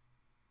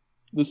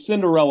the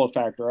Cinderella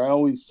factor. I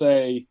always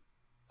say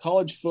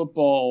college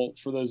football,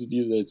 for those of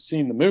you that have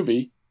seen the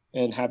movie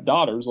and have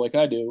daughters like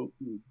I do,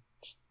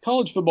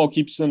 college football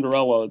keeps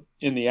Cinderella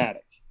in the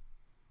attic.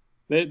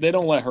 They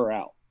don't let her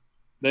out.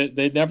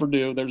 They never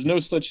do. There's no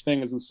such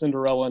thing as a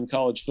Cinderella in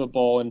college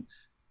football. And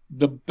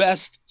the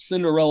best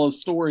Cinderella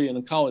story in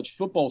a college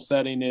football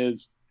setting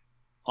is,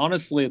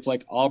 honestly, it's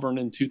like Auburn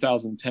in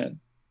 2010.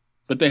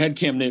 But they had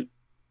Cam Newton.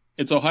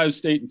 It's Ohio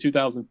State in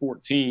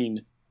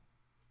 2014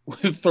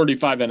 with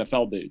 35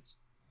 NFL dudes.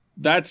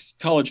 That's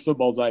college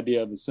football's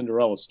idea of a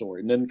Cinderella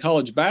story. And then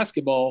college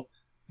basketball,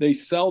 they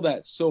sell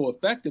that so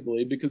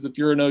effectively because if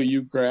you're an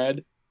OU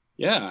grad,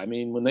 yeah, I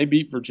mean, when they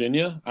beat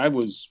Virginia, I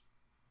was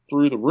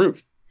through the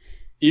roof.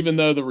 Even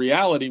though the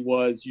reality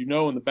was, in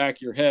the back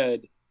of your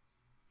head,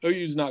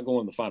 OU's not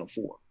going to the Final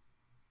Four.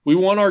 We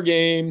won our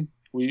game.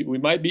 We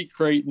might beat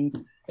Creighton.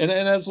 And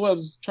that's what I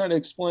was trying to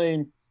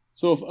explain.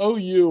 So if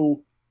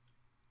OU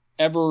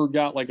ever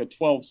got like a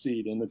 12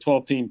 seed in the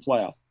 12-team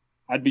playoff,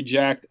 I'd be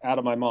jacked out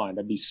of my mind.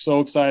 I'd be so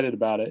excited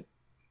about it.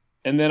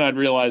 And then I'd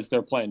realize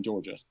they're playing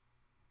Georgia.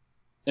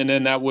 And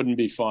then that wouldn't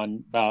be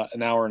fun about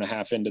an hour and a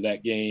half into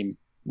that game,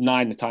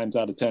 9 times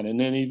out of 10. And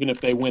then even if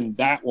they win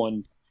that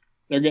one,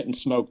 they're getting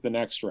smoked the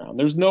next round.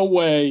 There's no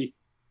way,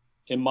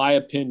 in my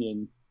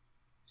opinion,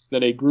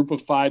 that a group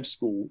of 5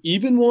 school,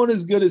 even one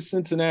as good as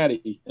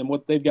Cincinnati and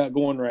what they've got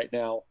going right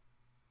now,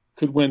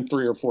 could win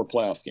 3 or 4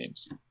 playoff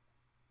games.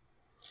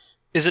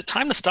 Is it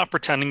time to stop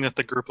pretending that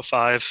the group of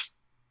 5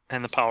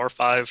 and the Power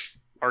 5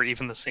 are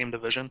even the same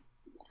division?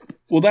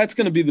 Well, that's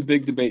going to be the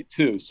big debate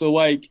too. So,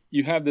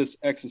 you have this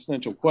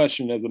existential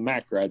question as a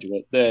Mac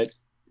graduate that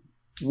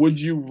would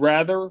you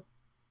rather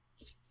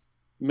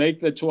make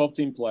the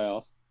 12-team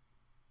playoff,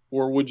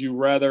 or would you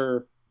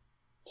rather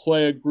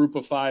play a group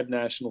of 5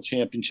 national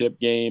championship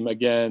game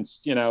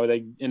against,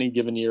 any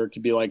given year? It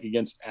could be like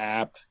against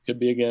App, could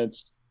be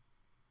against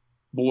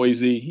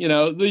Boise, the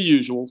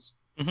usuals.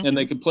 Mm-hmm. And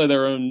they could play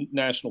their own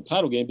national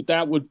title game, but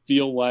that would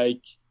feel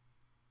like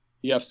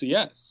the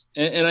FCS.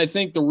 And I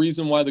think the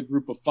reason why the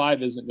group of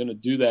 5 isn't going to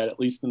do that, at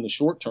least in the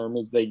short term,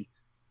 is they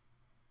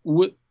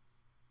would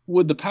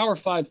the Power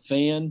 5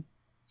 fan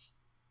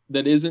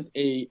that isn't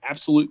a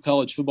absolute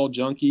college football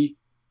junkie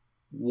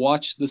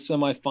watch the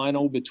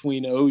semifinal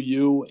between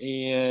OU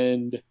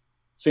and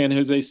San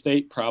Jose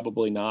State?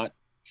 Probably not.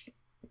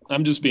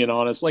 I'm just being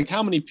honest.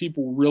 How many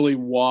people really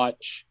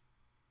watch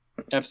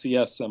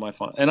FCS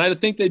semifinal? And I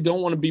think they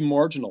don't want to be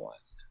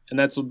marginalized. And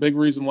that's a big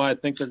reason why I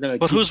think they're going to.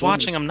 But who's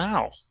watching them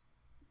now?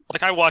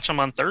 I watch them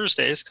on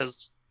Thursdays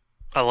because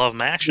I love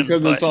them action.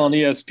 Because it's on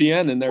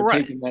ESPN and they're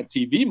taking that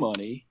TV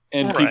money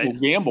and people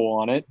gamble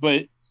on it.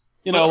 But,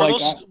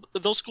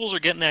 those schools are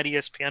getting that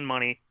ESPN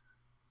money.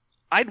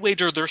 I'd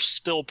wager they're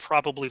still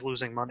probably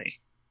losing money.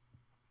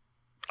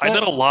 I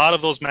bet a lot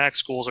of those MAC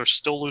schools are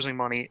still losing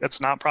money.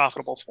 It's not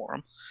profitable for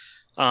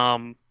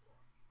them.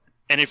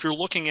 And if you're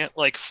looking at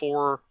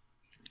for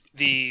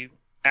the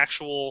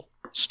actual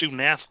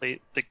student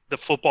athlete, the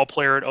football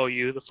player at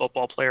OU, the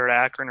football player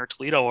at Akron or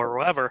Toledo or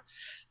wherever,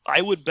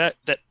 I would bet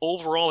that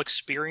overall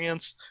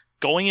experience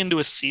going into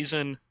a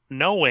season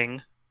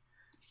knowing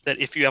that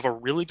if you have a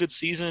really good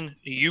season,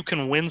 you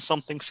can win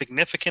something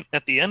significant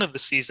at the end of the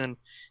season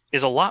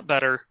is a lot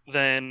better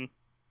than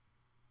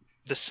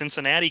the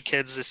Cincinnati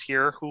kids this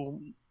year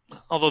who,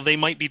 although they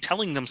might be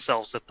telling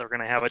themselves that they're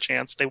going to have a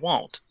chance, they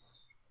won't.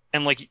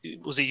 And like,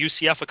 it was a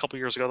UCF a couple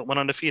years ago that went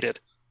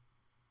undefeated.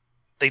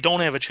 They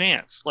don't have a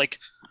chance. Like,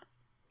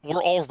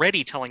 we're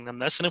already telling them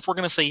this. And if we're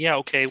going to say, yeah,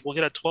 okay, we'll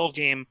get a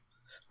 12-game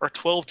or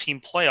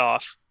 12-team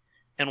playoff,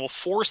 and we'll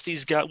force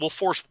these guys, we'll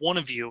force one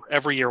of you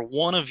every year,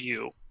 one of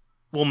you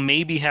will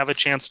maybe have a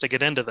chance to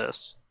get into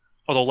this.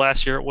 Although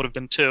last year it would have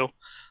been two.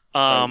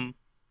 I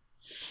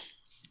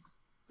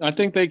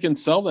think they can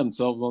sell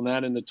themselves on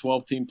that in the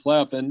 12-team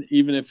playoff, and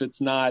even if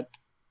it's not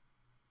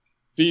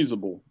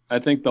feasible, I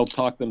think they'll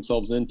talk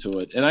themselves into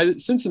it.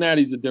 And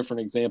Cincinnati's a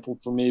different example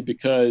for me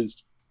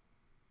because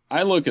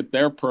I look at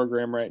their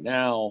program right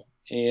now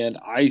and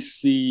I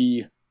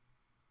see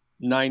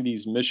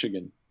 90s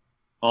Michigan.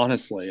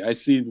 Honestly, I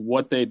see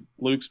what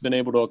Luke's been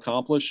able to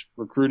accomplish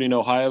recruiting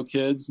Ohio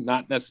kids,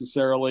 not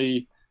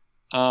necessarily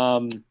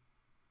the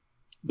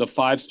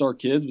 5-star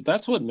kids, but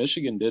that's what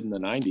Michigan did in the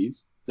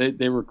 90s.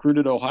 They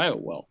recruited Ohio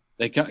well.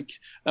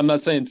 I'm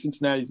not saying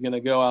Cincinnati's going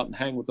to go out and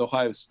hang with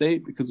Ohio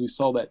State because we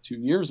saw that 2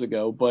 years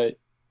ago, but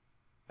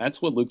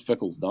that's what Luke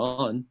Fickell's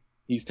done.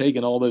 He's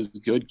taken all those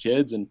good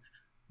kids and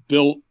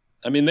built.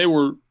 I mean,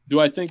 do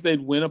I think they'd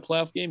win a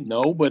playoff game?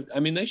 No, but I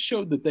mean, they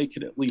showed that they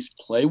could at least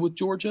play with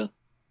Georgia.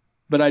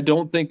 But I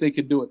don't think they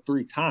could do it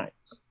 3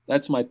 times.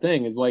 That's my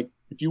thing is like,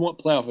 if you want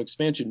playoff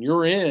expansion,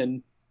 you're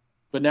in,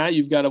 but now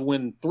you've got to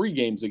win 3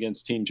 games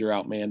against teams you're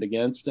outmanned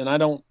against. And I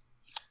don't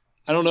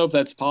know if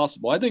that's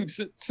possible. I think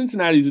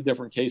Cincinnati's a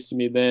different case to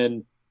me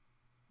than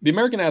the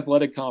American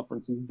Athletic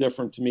Conference is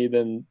different to me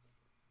than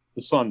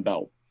the Sun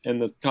Belt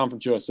and the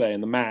Conference USA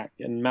and the MAC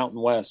and Mountain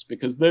West,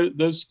 because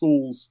those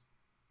schools,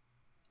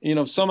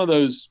 some of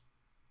those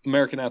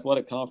American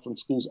Athletic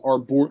Conference schools are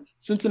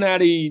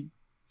Cincinnati,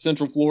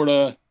 Central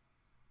Florida,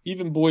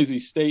 even Boise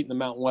State in the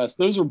Mountain West,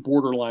 those are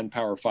borderline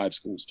Power 5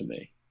 schools to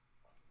me.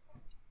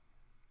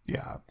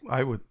 Yeah,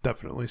 I would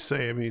definitely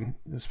say, I mean,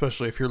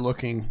 especially if you're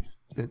looking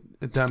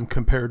at them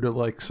compared to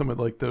like some of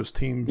like those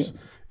teams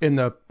in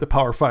the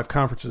Power 5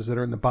 conferences that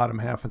are in the bottom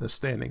half of the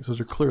standings. Those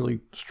are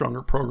clearly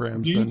stronger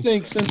programs. Do you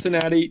think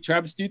Cincinnati,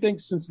 Travis, do you think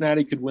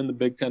Cincinnati could win the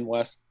Big Ten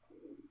West?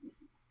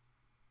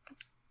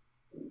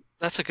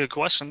 That's a good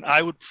question.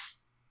 I'd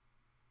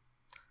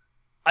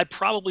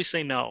probably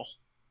say no,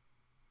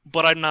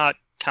 but I'm not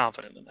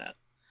confident in that.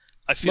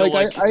 I feel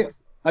like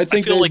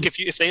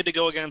if they had to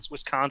go against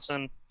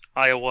Wisconsin,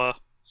 Iowa,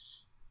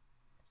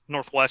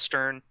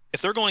 Northwestern,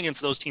 if they're going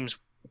against those teams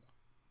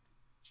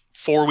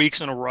 4 weeks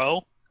in a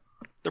row,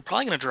 they're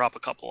probably going to drop a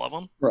couple of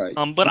them. Right.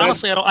 But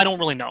honestly, I don't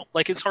really know.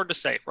 Like, it's hard to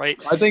say, right?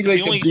 I think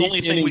the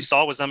only thing we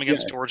saw was them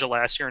against Georgia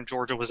last year, and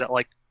Georgia was at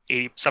like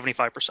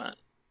 75%.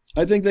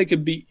 I think they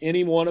could beat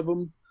any one of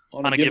them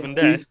on a given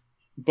day, week,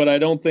 but I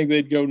don't think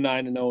they'd go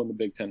 9-0 in the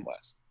Big Ten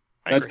West.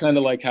 That's kind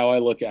of like how I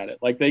look at it.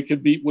 Like, they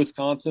could beat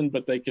Wisconsin,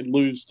 but they could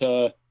lose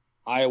to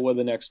Iowa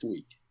the next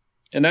week.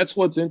 And that's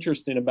what's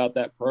interesting about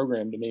that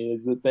program to me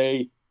is that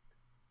they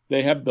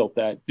have built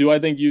that. Do I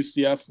think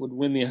UCF would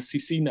win the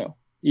SEC? No.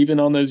 Even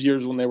on those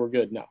years when they were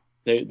good, no.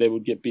 They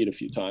would get beat a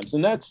few times.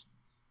 And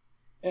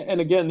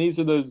again, these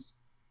are those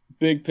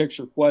big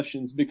picture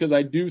questions, because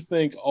I do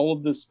think all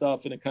of this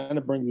stuff, and it kind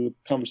of brings the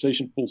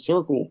conversation full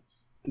circle,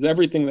 is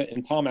everything that,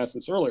 and Tom asked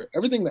this earlier,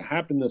 everything that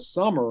happened this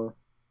summer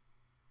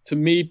to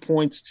me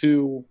points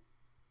to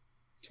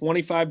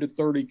 25 to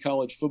 30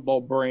 college football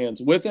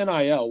brands with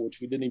NIL, which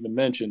we didn't even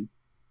mention,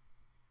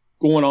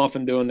 going off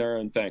and doing their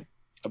own thing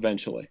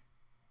eventually.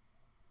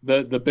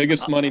 The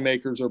biggest money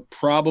makers are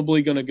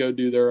probably going to go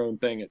do their own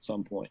thing at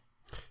some point.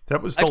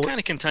 I've kind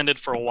of contended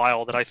for a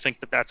while that I think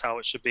that that's how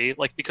it should be.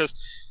 Like,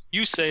 because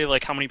you say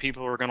like how many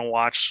people are going to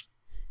watch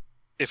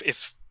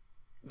if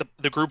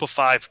the group of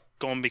 5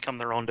 go and become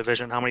their own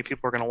division, how many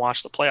people are going to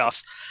watch the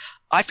playoffs?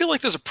 I feel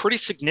like there's a pretty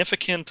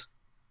significant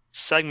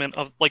segment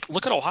of, like,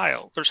 look at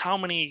Ohio. There's how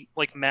many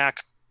like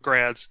MAC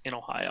grads in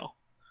Ohio?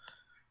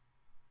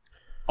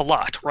 A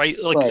lot, right?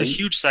 Like a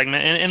huge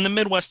segment, and the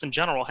Midwest in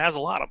general has a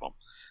lot of them.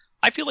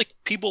 I feel like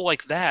people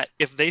like that,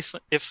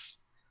 if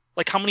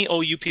like, how many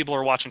OU people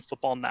are watching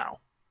football now?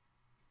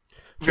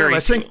 Very few. I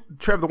think,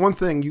 Trev, the one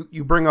thing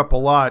you bring up a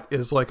lot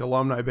is like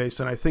alumni base,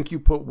 and I think you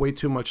put way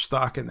too much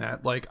stock in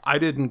that. Like, I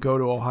didn't go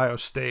to Ohio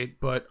State,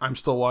 but I'm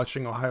still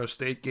watching Ohio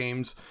State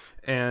games,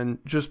 and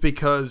just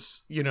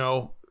because,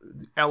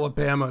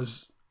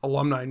 Alabama's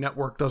alumni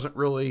network doesn't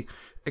really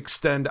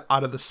extend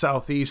out of the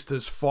Southeast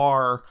as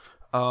far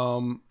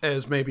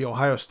as maybe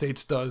Ohio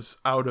State's does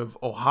out of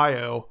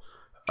Ohio.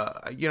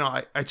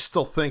 I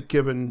still think,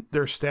 given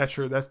their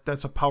stature,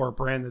 that's a power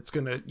brand that's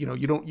gonna, you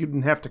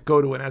didn't have to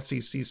go to an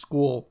SEC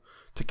school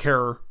to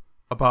care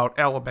about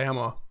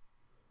Alabama.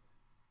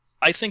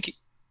 I think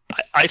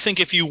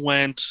if you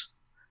went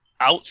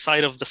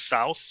outside of the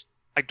South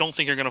I don't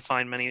think you're going to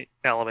find many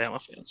Alabama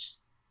fans.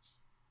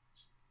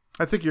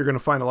 I think you're going to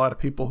find a lot of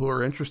people who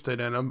are interested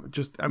in them.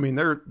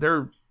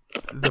 They're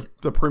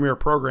the premier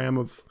program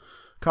of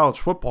college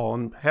football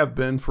and have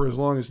been for as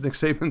long as Nick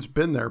Saban's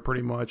been there,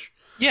 pretty much.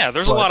 Yeah,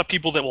 there's a lot of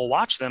people that will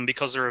watch them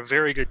because they're a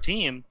very good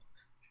team.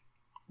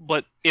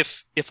 But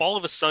if all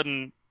of a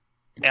sudden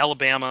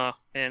Alabama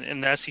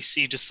and the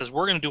SEC just says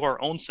we're going to do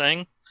our own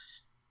thing,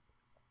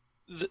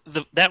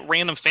 that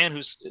random fan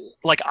who's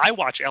like, I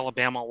watch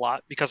Alabama a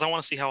lot because I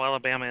want to see how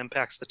Alabama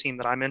impacts the team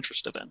that I'm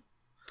interested in.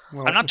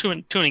 Well, I'm not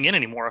tuning in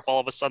anymore if all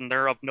of a sudden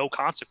they're of no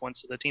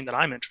consequence to the team that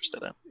I'm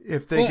interested in.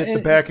 If they get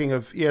the backing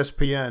of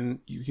ESPN,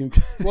 you can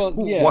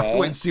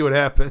wait and see what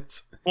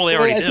happens. Well, they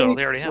already do.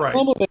 They already have. Right.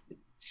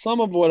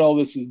 Some of what all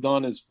this has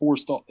done is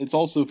it's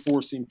also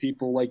forcing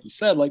people, like you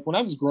said, like when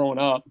I was growing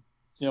up,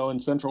 in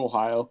Central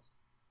Ohio,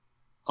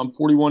 I'm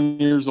 41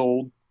 years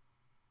old.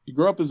 You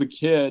grow up as a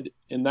kid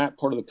in that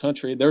part of the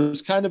country.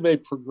 There's kind of a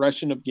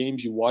progression of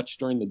games you watch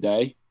during the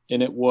day,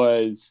 and it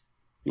was –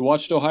 you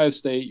watched Ohio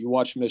State, you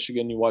watched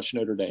Michigan, you watched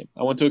Notre Dame.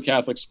 I went to a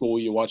Catholic school,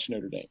 you watched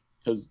Notre Dame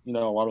because, a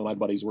lot of my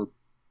buddies were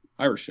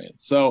Irish fans.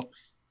 So,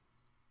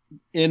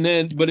 when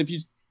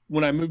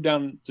I moved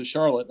down to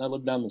Charlotte and I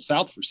lived down in the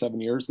South for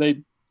 7 years,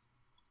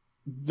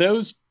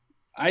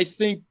 I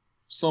think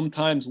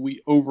sometimes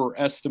we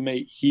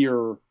overestimate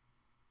here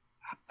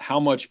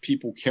how much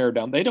people care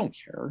down. They don't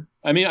care.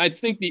 I mean, I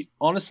think the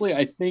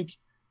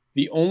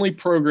only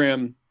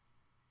programs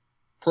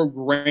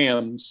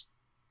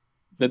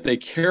that they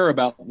care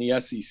about in the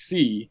SEC,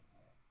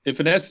 if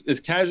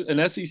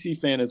an SEC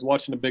fan is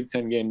watching a Big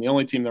Ten game, the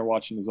only team they're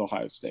watching is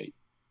Ohio State.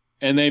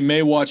 And they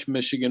may watch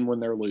Michigan when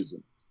they're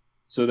losing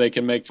so they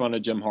can make fun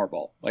of Jim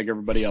Harbaugh like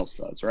everybody else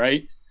does,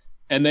 right?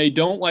 And they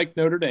don't like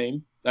Notre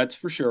Dame, that's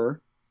for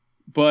sure.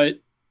 But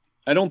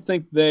I don't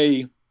think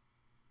they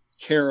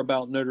care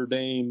about Notre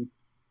Dame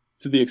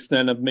to the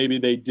extent of maybe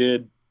they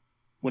did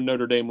when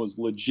Notre Dame was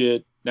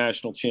legit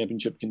national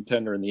championship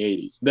contender in the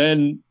 80s.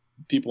 Then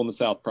people in the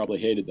South probably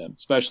hated them,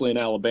 especially in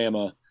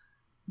Alabama,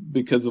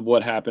 because of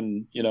what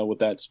happened, with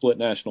that split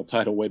national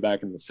title way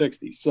back in the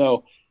 60s.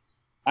 So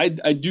I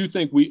do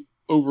think we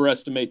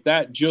overestimate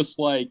that. Just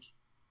like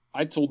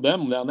I told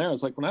them down there, I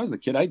was like, when I was a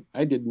kid,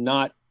 I did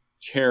not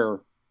care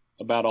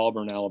about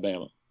Auburn,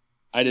 Alabama.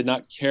 I did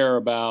not care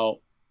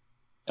about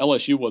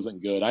LSU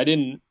wasn't good. I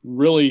didn't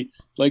really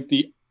like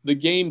the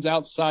games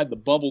outside the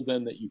bubble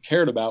then that you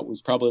cared about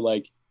was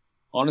probably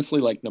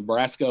honestly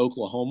Nebraska,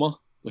 Oklahoma,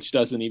 which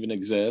doesn't even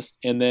exist.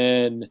 And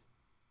then,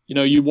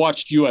 you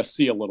watched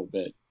USC a little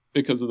bit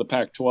because of the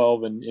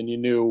Pac-12 and you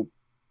knew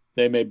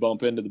they may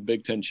bump into the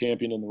Big Ten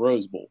champion in the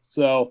Rose Bowl.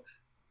 So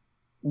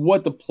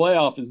what the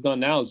playoff has done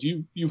now is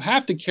you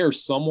have to care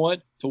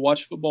somewhat to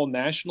watch football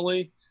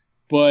nationally,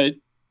 but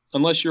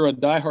unless you're a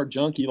diehard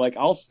junkie,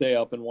 I'll stay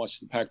up and watch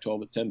the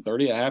Pac-12 at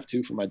 10:30. I have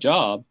to for my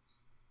job.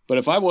 But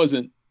if I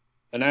wasn't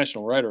a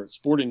national writer at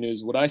Sporting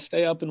News, would I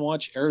stay up and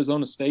watch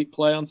Arizona State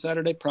play on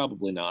Saturday?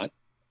 Probably not.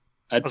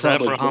 Was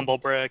that for a humble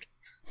brag?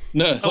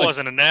 No. I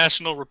wasn't a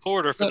national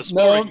reporter for the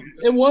Sporting News.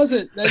 No, it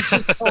wasn't. That's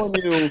just telling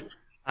you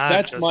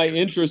that's my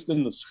interest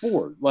in the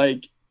sport.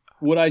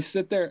 Would I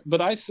sit there?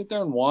 But I sit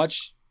there and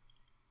watch,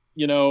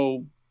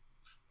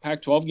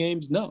 Pac-12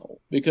 games? No,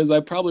 because I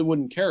probably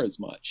wouldn't care as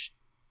much.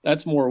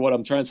 That's more what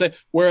I'm trying to say.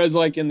 Whereas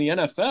in the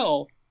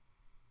NFL,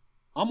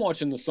 I'm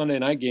watching the Sunday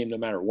night game no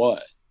matter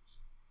what.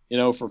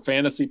 For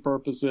fantasy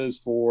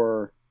purposes,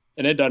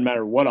 and it doesn't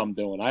matter what I'm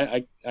doing.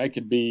 I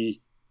could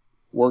be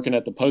working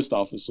at the post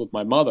office with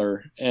my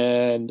mother,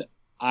 and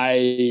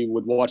I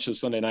would watch the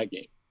Sunday night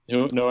game,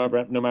 no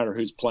matter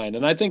who's playing.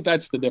 And I think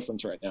that's the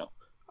difference right now.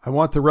 I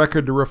want the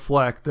record to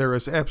reflect there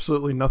is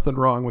absolutely nothing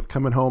wrong with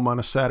coming home on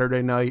a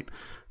Saturday night,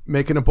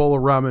 making a bowl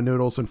of ramen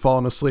noodles, and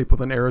falling asleep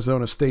with an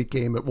Arizona State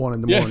game at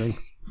 1 a.m.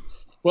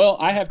 Well,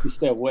 I have to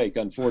stay awake,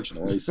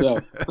 unfortunately. So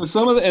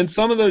some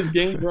of those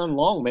games run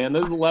long, man.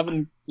 Those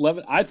 11.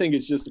 I think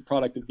it's just a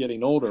product of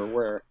getting older.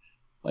 Where,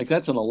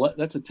 that's a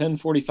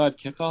 10:45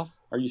 kickoff.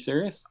 Are you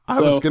serious? I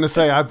was going to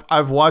say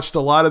I've watched a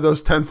lot of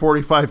those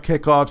 10:45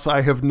 kickoffs.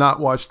 I have not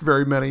watched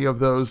very many of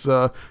those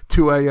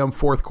 2 a.m.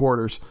 fourth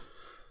quarters.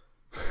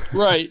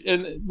 Right,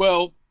 and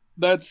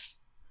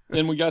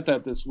we got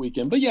that this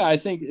weekend. But yeah, I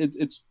think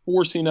it's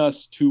forcing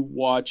us to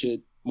watch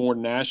it more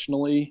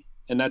nationally,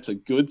 and that's a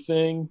good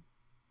thing.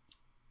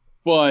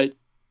 But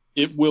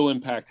it will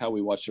impact how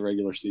we watch the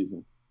regular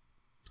season.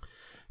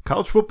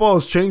 College football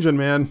is changing,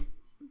 man.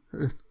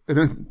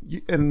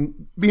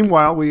 And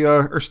meanwhile, we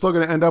are still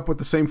going to end up with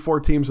the same 4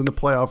 teams in the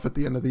playoff at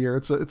the end of the year.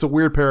 It's a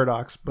weird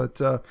paradox,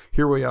 but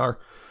here we are.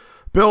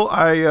 Bill,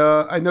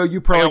 I know you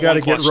probably got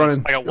to get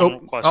running. I got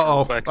one question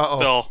real quick.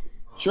 Bill,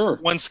 sure.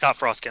 When's Scott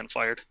Frost getting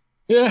fired?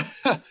 Yeah.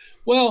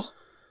 Well,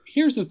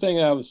 here's the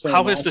thing I was saying.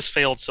 How has this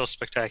failed so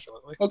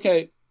spectacularly?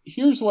 Okay.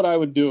 Here's what I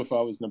would do if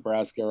I was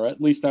Nebraska, or at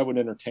least I would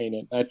entertain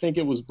it. I think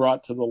it was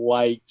brought to the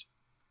light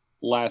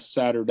last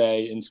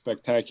Saturday in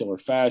spectacular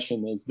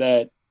fashion is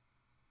that,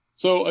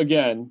 so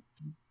again,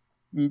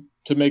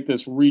 to make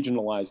this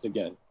regionalized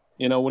again,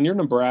 when you're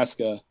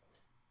Nebraska,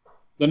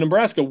 the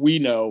Nebraska we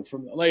know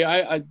from, like,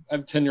 I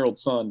have a 10-year-old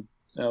son,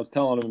 and I was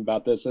telling him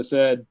about this. I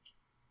said,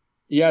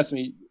 he asked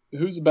me,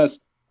 who's the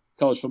best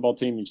college football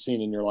team you've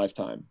seen in your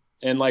lifetime?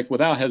 And, like,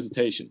 without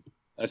hesitation,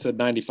 I said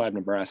 95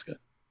 Nebraska.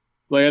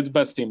 Like, that's the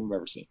best team I've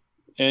ever seen.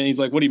 And he's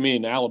like, what do you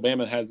mean?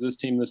 Alabama has this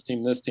team, this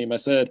team, this team. I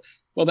said,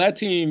 well, that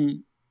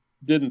team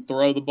didn't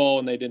throw the ball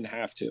and they didn't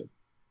have to.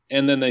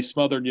 And then they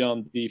smothered you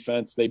on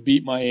defense. They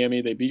beat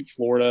Miami. They beat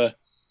Florida.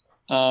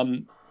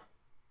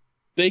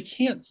 They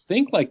can't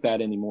think like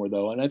that anymore,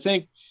 though. And I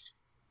think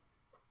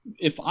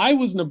if I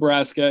was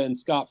Nebraska and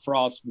Scott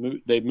Frost,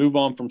 they move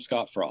on from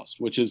Scott Frost,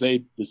 which is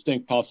a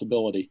distinct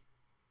possibility,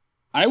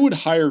 I would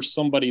hire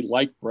somebody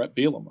like Brett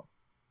Bielema.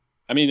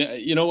 I mean,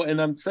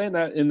 and I'm saying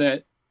that in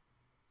that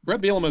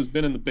Brett Bielema has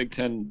been in the Big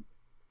Ten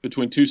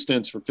between two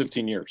stints for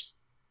 15 years,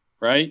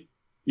 right?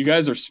 You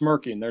guys are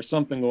smirking. There's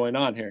something going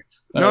on here.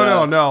 No.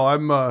 I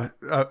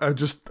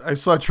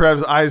saw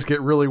Trav's eyes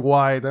get really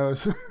wide.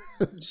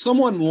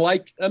 Someone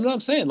like, I'm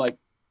saying, like,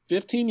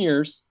 15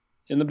 years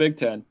in the Big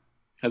Ten,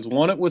 has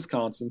won at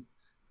Wisconsin,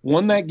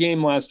 won that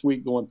game last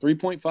week going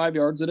 3.5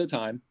 yards at a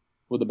time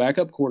with a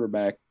backup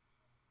quarterback,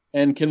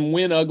 and can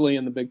win ugly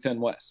in the Big Ten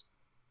West.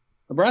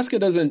 Nebraska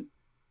doesn't,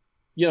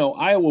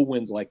 Iowa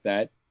wins like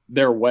that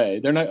their way.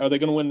 They're not. Are they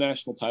going to win a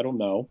national title?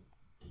 No.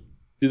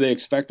 Do they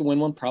expect to win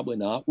one? Probably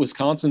not.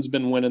 Wisconsin's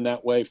been winning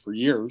that way for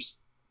years.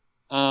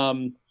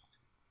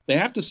 They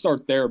have to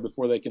start there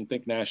before they can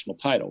think national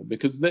title,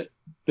 because they're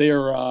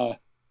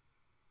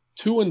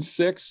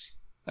 2-6,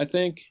 I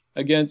think,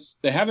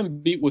 they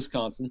haven't beat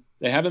Wisconsin.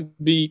 They haven't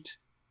beat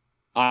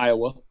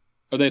Iowa,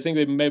 or they think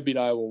they may beat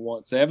Iowa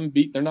once. They're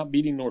not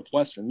beating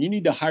Northwestern. You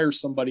need to hire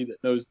somebody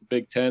that knows the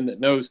Big Ten, that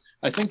knows.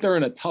 I think they're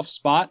in a tough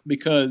spot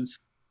because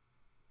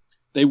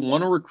they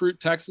want to recruit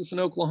Texas and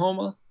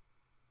Oklahoma,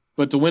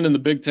 but to win in the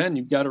Big Ten,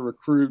 you've got to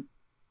recruit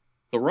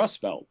the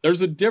Rust Belt.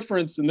 There's a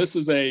difference, and this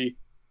is a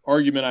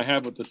argument I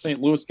have with the St.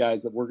 Louis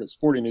guys that work at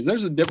Sporting News.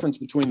 There's a difference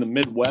between the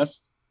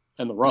Midwest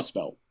and the Rust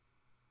Belt.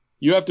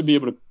 You have to be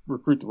able to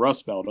recruit the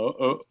Rust Belt,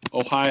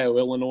 Ohio,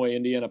 Illinois,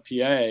 Indiana,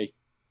 PA,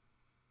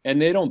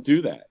 and they don't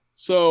do that.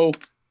 So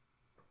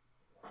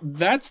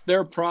that's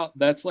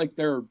that's like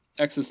their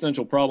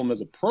existential problem as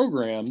a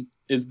program,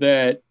 is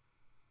that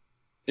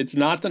it's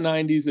not the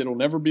 90s. It'll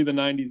never be the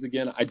 90s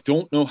again. I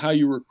don't know how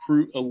you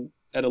recruit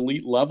at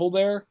elite level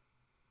there.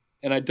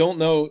 And I don't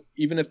know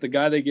even if the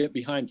guy they get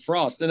behind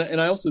Frost. And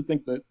I also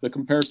think that the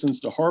comparisons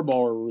to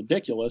Harbaugh are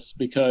ridiculous,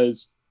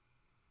 because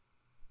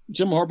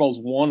Jim Harbaugh's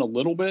won a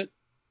little bit.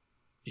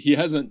 He's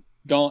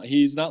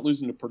not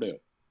losing to Purdue.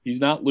 He's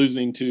not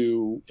losing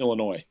to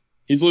Illinois.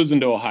 He's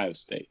losing to Ohio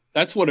State.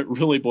 That's what it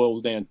really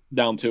boils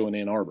down to in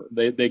Ann Arbor.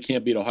 They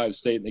can't beat Ohio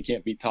State, and they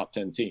can't beat top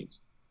 10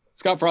 teams.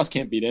 Scott Frost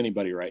can't beat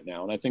anybody right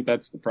now, and I think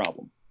that's the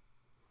problem.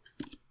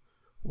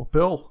 Well,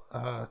 Bill,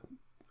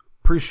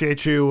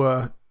 appreciate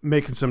you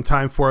making some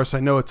time for us. I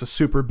know it's a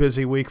super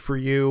busy week for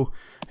you,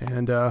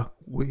 and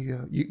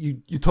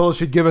you told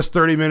us you'd give us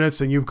 30 minutes,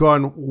 and you've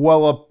gone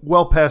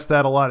well past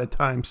that a lot of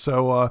times.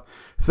 So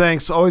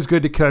thanks. Always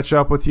good to catch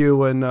up with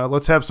you, and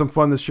let's have some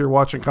fun this year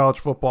watching college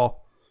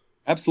football.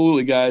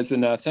 Absolutely, guys,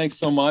 and thanks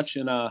so much,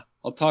 and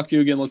I'll talk to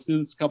you again. Let's do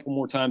this a couple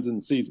more times in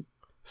the season.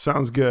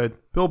 Sounds good.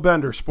 Bill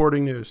Bender,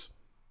 Sporting News.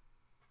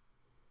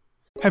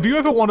 Have you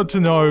ever wanted to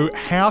know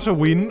how to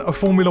win a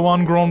Formula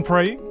One Grand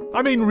Prix?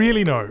 I mean,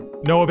 really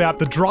know about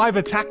the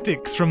driver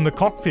tactics from the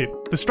cockpit,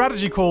 the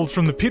strategy calls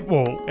from the pit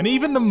wall, and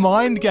even the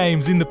mind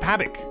games in the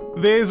paddock.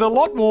 There's a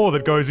lot more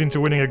that goes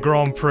into winning a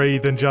Grand Prix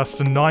than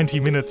just 90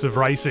 minutes of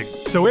racing.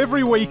 So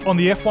every week on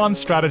the F1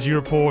 Strategy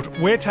Report,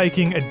 we're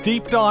taking a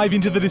deep dive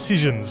into the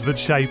decisions that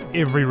shape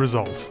every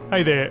result.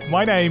 Hey there,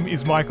 my name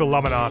is Michael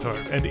Laminato,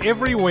 and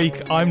every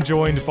week I'm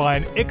joined by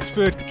an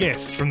expert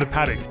guest from the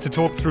paddock to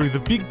talk through the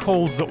big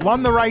calls that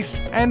won the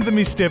race and the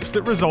missteps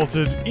that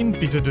resulted in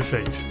bitter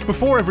defeat.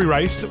 Before every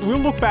race, we'll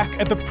look back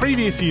at the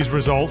previous year's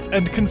result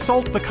and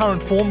consult the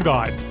current form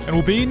guide, and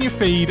we'll be in your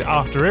feed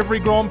after every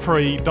Grand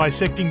Prix,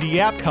 dissecting the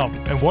outcome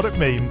and what it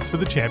means for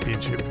the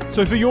championship.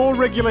 So for your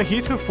regular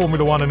hit of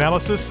Formula One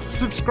analysis,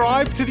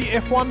 subscribe to the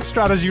F1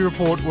 Strategy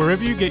Report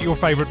wherever you get your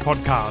favourite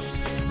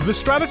podcasts. The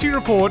Strategy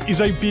Report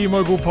is a Beer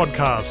Mogul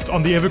podcast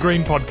on the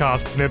Evergreen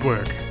Podcasts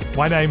Network.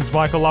 My name's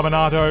Michael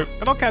Laminato,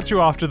 and I'll catch you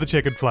after the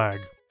checkered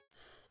flag.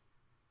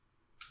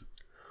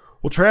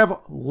 Well, Trav,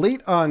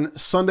 late on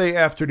Sunday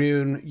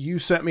afternoon, you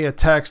sent me a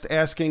text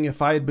asking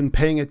if I had been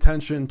paying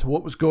attention to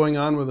what was going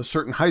on with a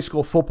certain high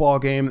school football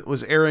game that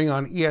was airing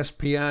on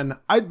ESPN.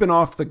 I'd been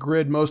off the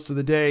grid most of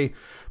the day,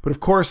 but of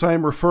course I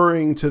am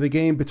referring to the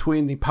game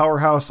between the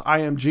powerhouse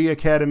IMG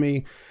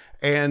Academy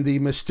and the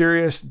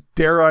mysterious,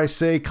 dare I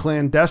say,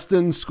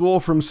 clandestine school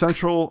from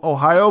Central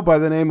Ohio by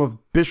the name of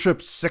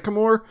Bishop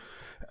Sycamore.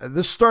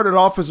 This started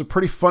off as a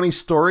pretty funny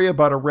story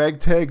about a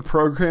ragtag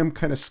program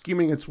kind of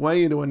scheming its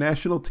way into a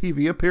national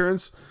TV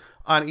appearance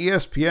on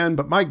ESPN,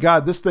 but my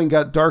God, this thing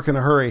got dark in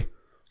a hurry.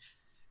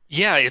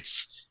 Yeah,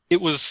 it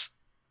was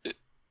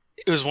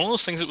one of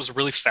those things that was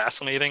really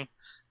fascinating.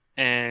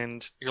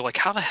 And you're like,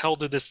 how the hell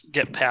did this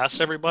get past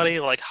everybody?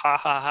 Like, ha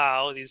ha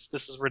ha,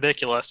 this is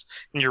ridiculous.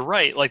 And you're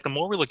right. Like, the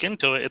more we look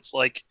into it, it's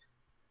like,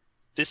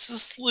 this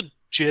is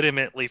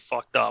legitimately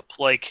fucked up.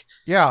 Like,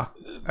 yeah,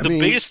 the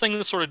biggest thing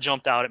that sort of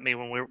jumped out at me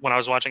when I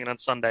was watching it on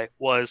Sunday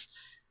was,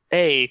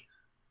 they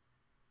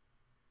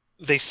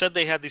said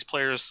they had these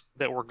players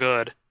that were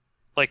good.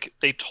 Like,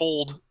 they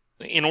told,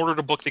 in order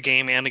to book the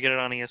game and to get it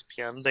on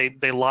ESPN,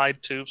 they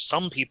lied to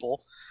some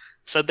people,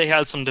 said they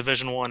had some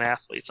Division I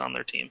athletes on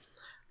their team.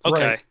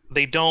 Okay, right.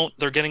 They don't.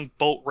 They're getting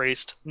boat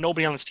raced.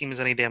 Nobody on this team is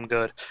any damn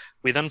good.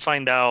 We then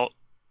find out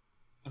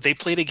they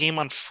played a game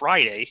on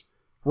Friday.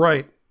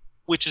 Right.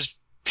 Which is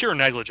pure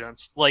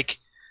negligence. Like,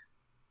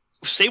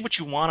 say what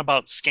you want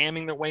about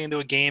scamming their way into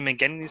a game and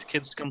getting these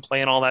kids to come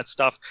play and all that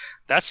stuff.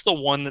 That's the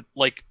one that,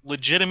 like,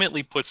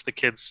 legitimately puts the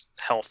kids'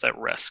 health at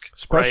risk.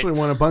 Especially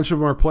when a bunch of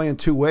them are playing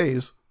two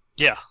ways.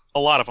 Yeah, a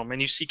lot of them.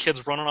 And you see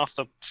kids running off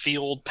the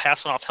field,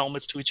 passing off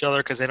helmets to each other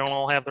because they don't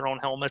all have their own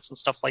helmets and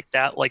stuff like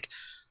that. Like,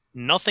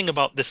 nothing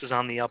about this is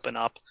on the up and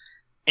up.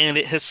 And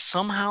it has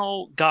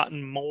somehow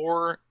gotten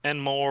more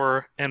and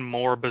more and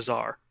more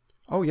bizarre.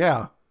 Oh,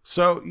 yeah.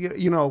 So,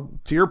 you know,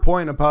 to your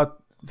point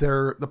about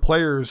the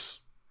players'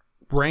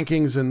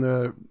 rankings and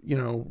the, you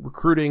know,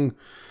 recruiting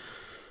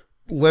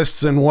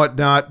lists and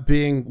whatnot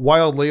being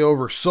wildly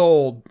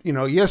oversold, you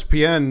know,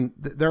 ESPN,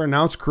 their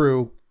announce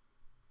crew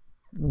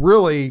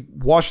really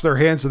washed their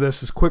hands of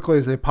this as quickly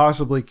as they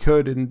possibly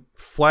could and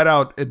flat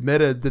out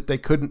admitted that they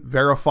couldn't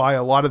verify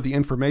a lot of the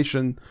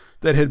information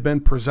that had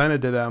been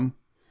presented to them.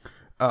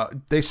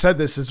 They said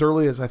this as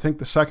early as, I think,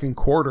 the second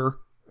quarter,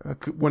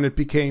 when it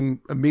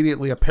became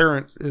immediately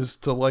apparent as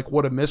to, like,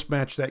 what a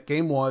mismatch that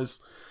game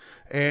was.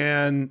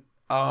 And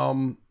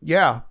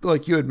yeah,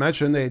 like you had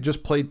mentioned, they had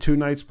just played 2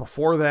 nights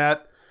before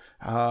that,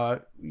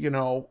 you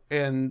know,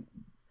 and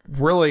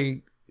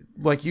really,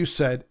 like you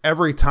said,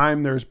 every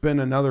time there's been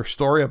another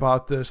story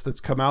about this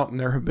that's come out, and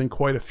there have been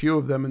quite a few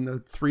of them in the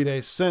 3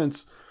 days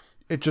since,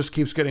 it just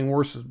keeps getting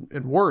worse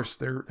and worse.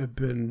 There have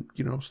been,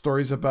 you know,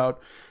 stories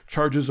about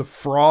charges of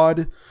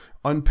fraud,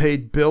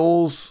 unpaid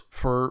bills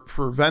for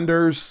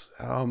vendors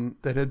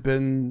that had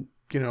been,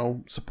 you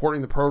know,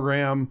 supporting the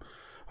program,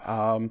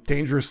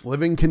 dangerous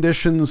living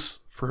conditions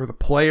for the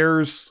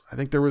players. I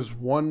think there was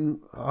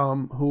one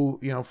who,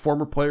 you know,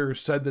 former players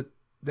said that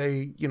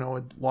they, you know,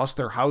 had lost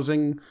their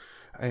housing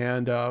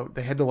and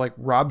they had to, like,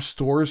 rob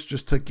stores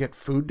just to get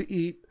food to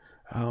eat.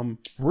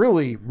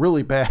 Really,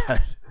 really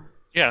bad.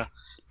 Yeah.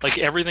 Like,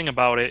 everything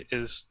about it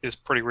is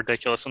pretty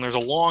ridiculous. And there's a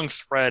long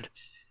thread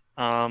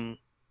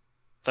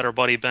that our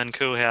buddy Ben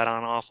Koo had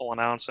on Awful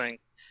Announcing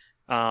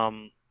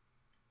of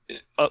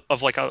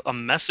like a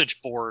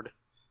message board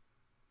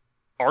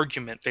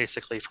argument,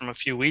 basically, from a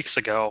few weeks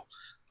ago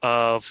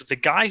of the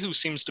guy who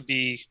seems to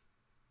be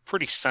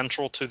pretty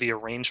central to the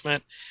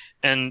arrangement.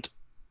 And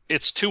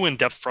it's too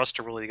in-depth for us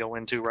to really go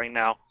into right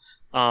now.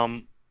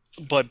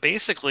 But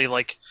basically,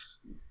 like,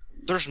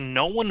 there's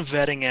no one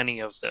vetting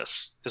any of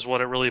this is what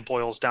it really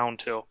boils down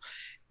to.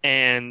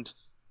 And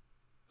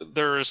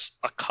there's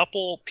a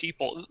couple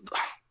people.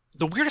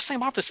 The weirdest thing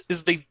about this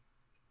is they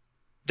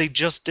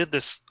just did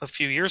this a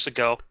few years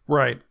ago.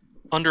 Right.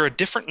 Under a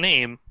different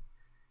name,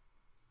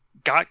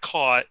 got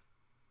caught.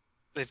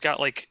 They've got,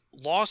 like,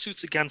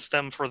 lawsuits against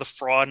them for the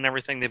fraud and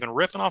everything. They've been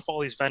ripping off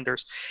all these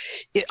vendors.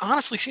 It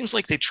honestly seems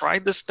like they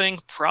tried this thing,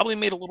 probably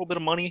made a little bit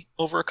of money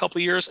over a couple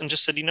of years, and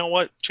just said, you know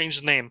what, change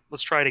the name.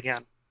 Let's try it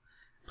again.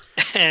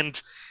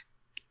 And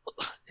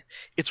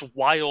it's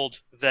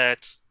wild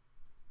that,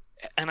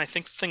 and I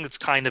think the thing that's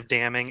kind of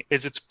damning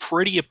is it's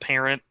pretty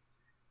apparent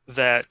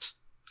that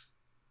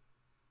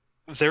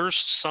there's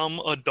some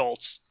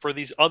adults for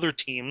these other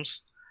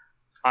teams.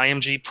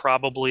 IMG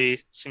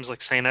probably, seems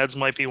like St. Ed's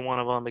might be one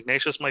of them.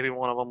 Ignatius might be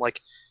one of them.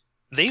 Like,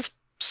 they've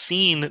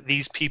seen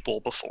these people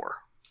before.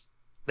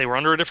 They were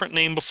under a different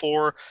name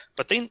before,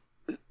 but they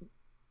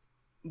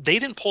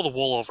didn't pull the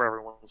wool over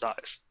everyone's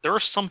eyes. There are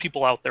some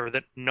people out there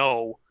that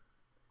know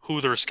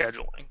who they're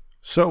scheduling.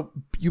 So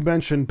you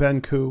mentioned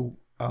Ben Koo.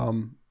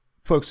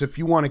 Folks, if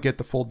you want to get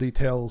the full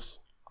details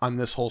on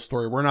this whole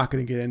story, we're not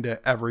going to get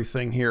into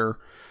everything here.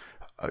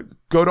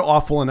 Go to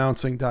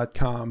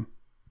awfulannouncing.com.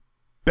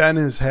 Ben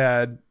has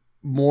had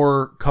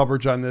more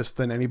coverage on this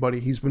than anybody.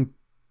 He's been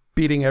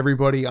beating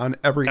everybody on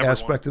every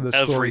aspect of the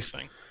story.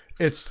 Everything.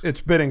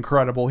 It's been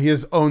incredible. He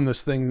has owned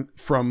this thing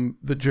from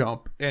the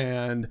jump.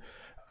 And,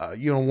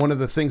 you know, one of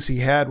the things he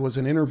had was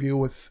an interview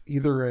with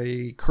either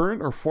a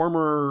current or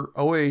former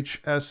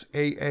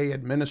OHSAA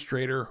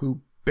administrator who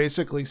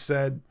basically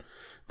said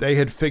they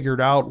had figured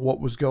out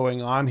what was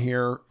going on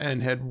here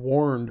and had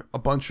warned a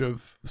bunch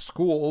of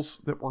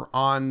schools that were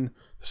on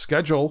the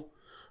schedule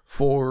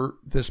for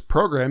this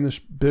program, this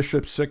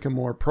Bishop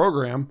Sycamore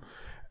program.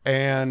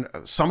 And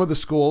some of the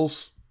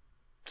schools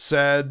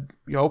said,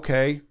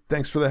 okay,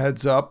 thanks for the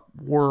heads up.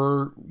 We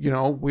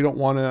don't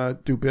want to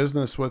do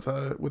business with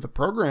a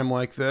program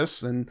like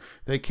this. And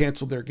they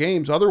canceled their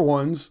games. Other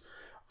ones,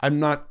 I'm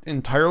not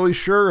entirely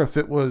sure if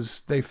it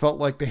was they felt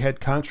like they had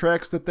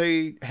contracts that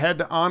they had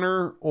to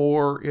honor,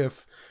 or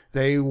if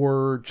They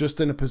were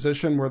just in a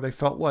position where they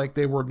felt like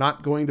they were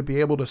not going to be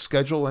able to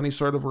schedule any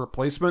sort of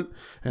replacement,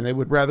 and they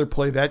would rather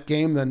play that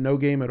game than no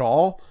game at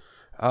all.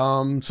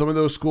 Some of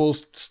those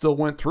schools still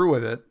went through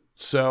with it.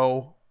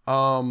 So,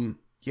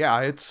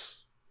 yeah,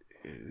 it's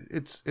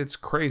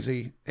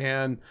crazy.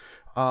 And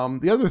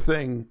the other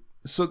thing,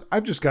 so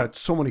I've just got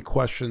so many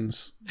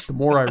questions. The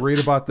more I read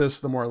about this,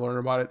 the more I learn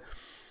about it.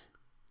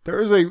 There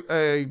is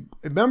a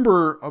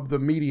member of the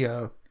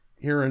media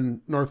here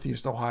in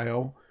Northeast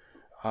Ohio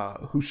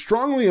who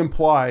strongly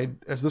implied,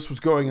 as this was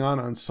going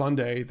on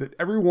Sunday, that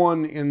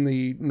everyone in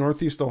the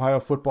Northeast Ohio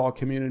football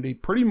community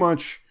pretty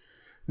much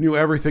knew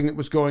everything that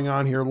was going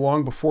on here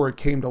long before it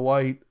came to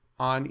light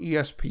on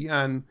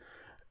ESPN.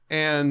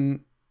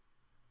 And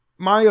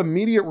my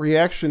immediate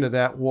reaction to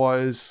that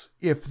was,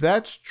 if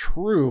that's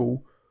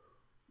true,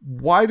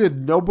 why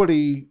did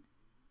nobody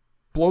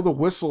blow the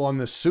whistle on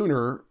this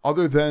sooner,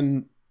 other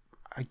than,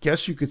 I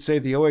guess you could say,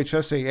 the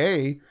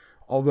OHSAA?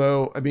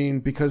 Although, I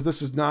mean, because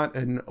this is not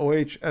an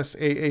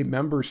OHSAA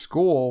member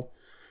school,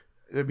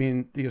 I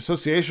mean, the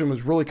association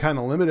was really kind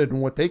of limited in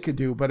what they could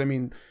do. But I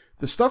mean,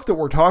 the stuff that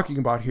we're talking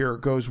about here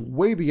goes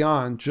way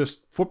beyond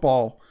just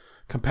football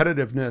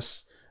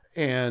competitiveness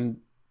and,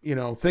 you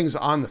know, things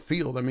on the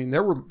field. I mean,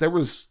 there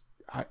was,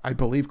 I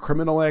believe,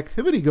 criminal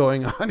activity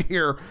going on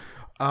here.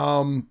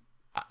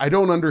 I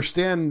don't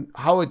understand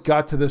how it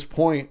got to this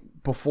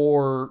point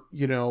before,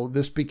 you know,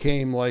 this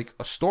became like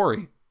a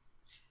story.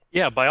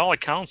 Yeah, by all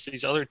accounts,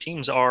 these other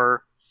teams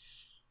are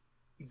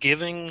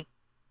giving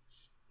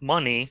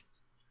money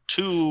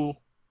to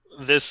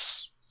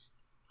this,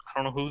 I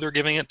don't know who they're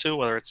giving it to,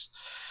 whether it's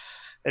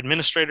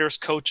administrators,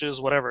 coaches,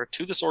 whatever,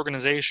 to this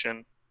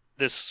organization,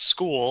 this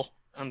school.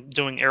 I'm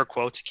doing air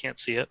quotes, you can't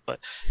see it,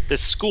 but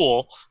this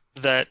school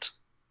that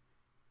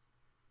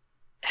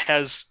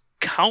has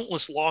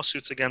countless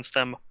lawsuits against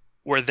them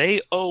where they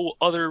owe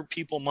other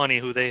people money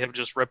who they have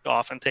just ripped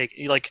off and take.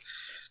 Like,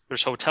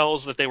 there's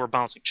hotels that they were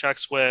bouncing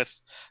checks with,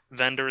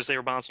 vendors they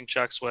were bouncing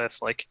checks with.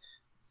 Like,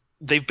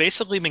 they've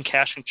basically been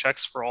cashing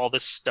checks for all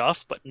this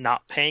stuff, but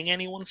not paying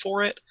anyone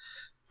for it.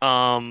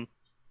 At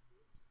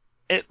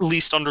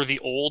least under the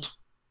old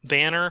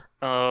banner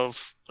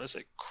of, what is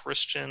it,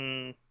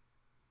 Christian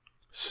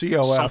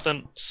COF.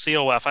 Something,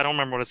 COF. I don't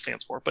remember what it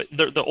stands for, but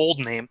the old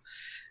name.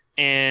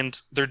 And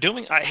they're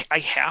doing, I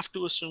have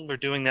to assume they're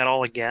doing that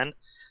all again,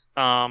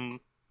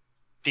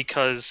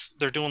 because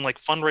they're doing like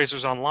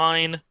fundraisers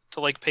online to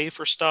like pay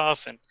for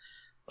stuff and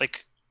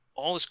like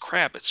all this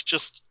crap. It's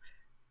just,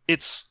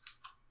 it's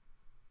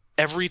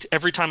every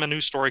time a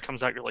news story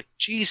comes out, you're like,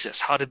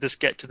 Jesus, how did this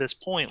get to this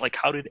point? Like,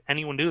 how did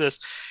anyone do this?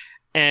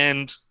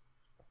 And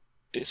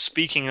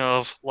speaking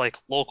of like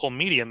local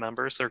media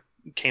members, there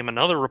came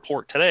another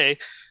report today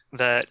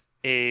that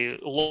a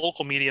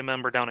local media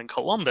member down in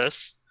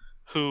Columbus,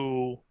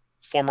 who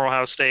former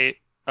Ohio State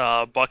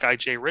Buckeye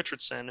Jay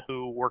Richardson,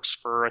 who works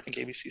for, I think,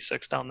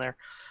 ABC6 down there,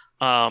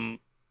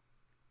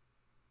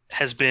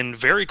 has been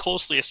very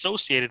closely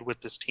associated with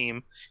this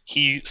team.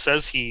 He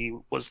says he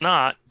was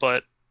not,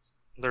 but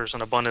there's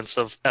an abundance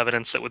of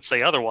evidence that would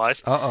say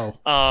otherwise.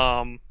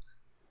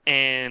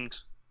 And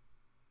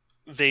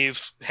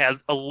they've had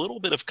a little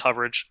bit of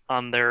coverage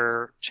on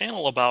their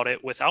channel about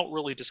it without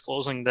really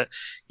disclosing that,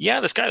 yeah,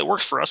 this guy that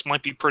works for us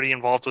might be pretty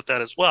involved with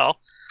that as well.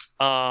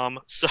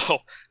 So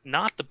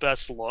not the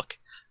best look.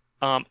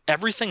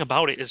 Everything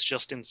about it is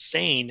just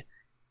insane,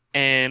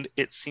 and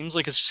it seems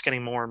like it's just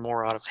getting more and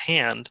more out of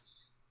hand.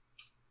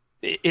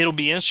 It'll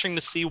be interesting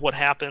to see what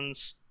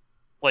happens,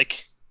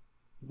 like,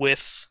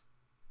 with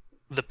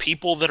the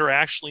people that are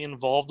actually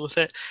involved with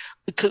it.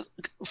 Because,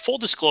 full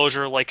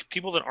disclosure, like,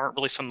 people that aren't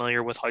really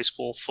familiar with high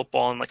school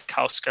football and like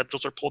how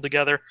schedules are pulled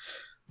together,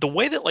 the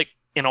way that, like,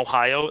 in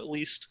Ohio at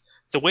least,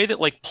 the way that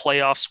like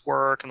playoffs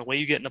work and the way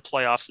you get into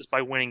playoffs is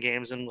by winning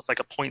games and with like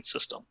a point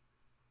system.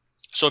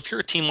 So if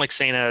you're a team like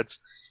St. Ed's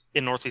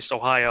in Northeast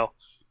Ohio,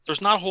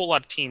 there's not a whole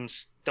lot of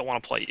teams that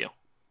want to play you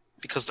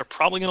because they're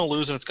probably going to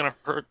lose and it's going to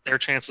hurt their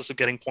chances of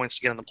getting points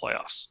to get in the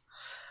playoffs.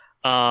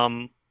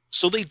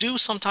 So they do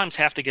sometimes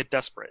have to get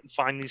desperate and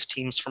find these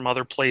teams from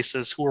other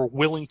places who are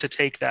willing to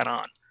take that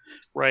on,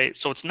 right?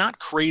 So it's not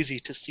crazy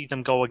to see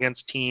them go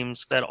against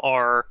teams that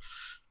are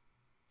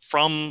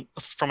from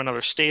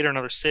another state or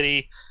another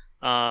city,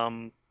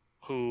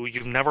 who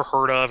you've never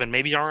heard of and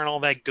maybe aren't all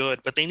that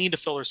good, but they need to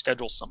fill their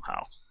schedules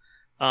somehow.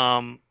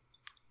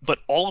 But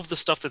all of the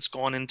stuff that's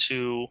gone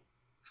into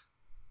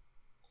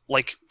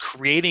like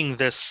creating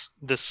this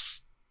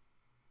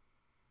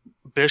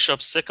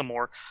Bishop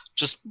Sycamore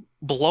just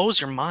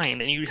blows your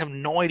mind, and you have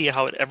no idea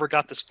how it ever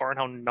got this far and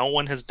how no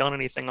one has done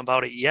anything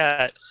about it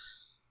yet.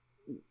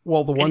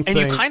 Well, the one thing,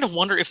 and you kind of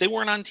wonder if they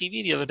weren't on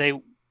TV the other day,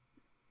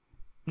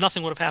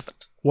 nothing would have happened.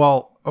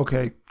 Well,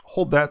 okay,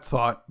 hold that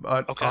thought,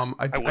 but okay,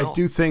 I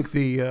do think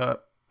the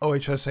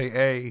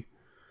OHSAA,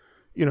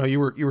 you know, you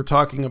were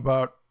talking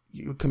about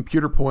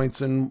computer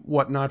points and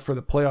whatnot for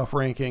the playoff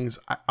rankings.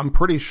 I'm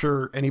pretty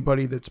sure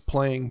anybody that's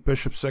playing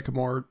Bishop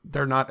Sycamore,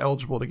 they're not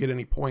eligible to get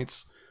any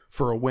points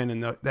for a win in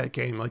that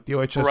game, like the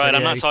OHSAA. Right,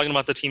 I'm not talking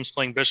about the teams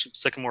playing Bishop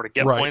Sycamore to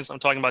get Right. points. I'm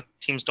talking about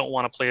teams don't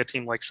want to play a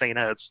team like St.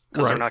 Ed's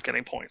because Right. they're not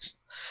getting points.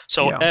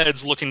 So Yeah.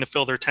 Ed's looking to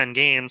fill their 10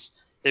 games.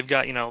 They've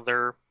got,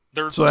 their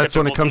So that's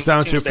when it comes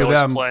down to for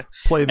them,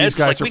 play these Ed's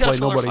guys like, or we gotta play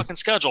fill nobody. our fucking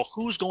schedule.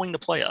 Who's going to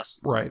play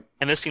us? Right.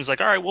 And this team's like,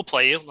 all right, we'll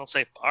play you. And they'll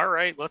say, all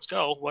right, let's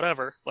go,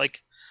 whatever.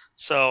 Like,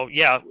 so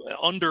yeah,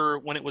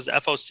 when it was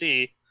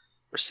FOC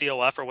or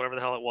COF or whatever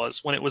the hell it was,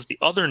 when it was the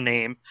other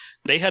name,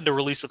 they had to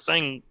release a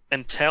thing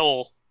and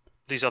tell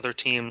these other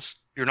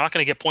teams, you're not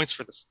going to get points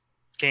for this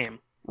game.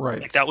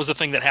 Right. Like that was the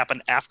thing that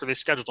happened after they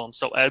scheduled them.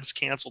 So Ed's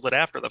canceled it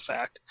after the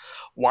fact.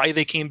 Why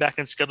they came back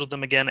and scheduled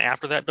them again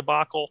after that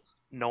debacle,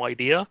 no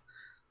idea.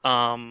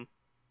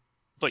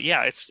 But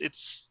yeah,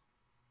 it's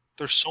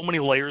there's so many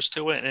layers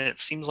to it, and it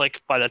seems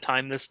like by the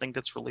time this thing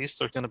gets released,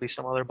 there's going to be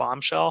some other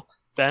bombshell.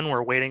 Ben,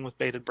 we're waiting with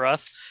bated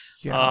breath.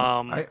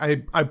 Yeah,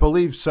 I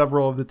believe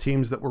several of the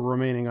teams that were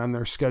remaining on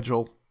their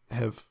schedule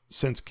have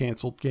since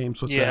canceled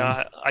games with them.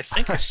 Yeah, I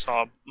think I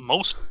saw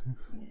most,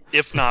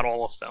 if not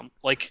all of them.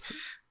 Like,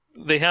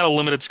 they had a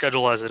limited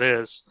schedule as it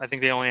is. I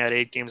think they only had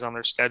 8 games on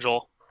their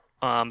schedule.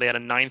 They had a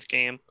 9th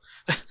game.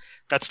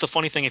 That's the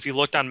funny thing. If you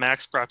looked on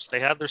Max Preps, they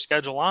had their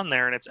schedule on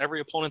there, and it's every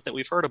opponent that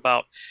we've heard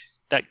about.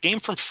 That game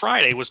from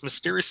Friday was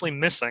mysteriously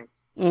missing,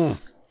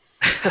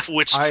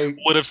 which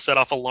would have set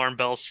off alarm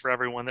bells for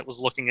everyone that was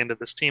looking into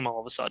this team all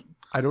of a sudden.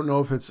 I don't know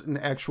if it's an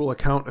actual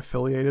account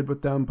affiliated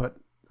with them, but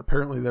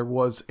apparently there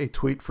was a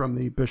tweet from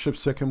the Bishop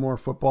Sycamore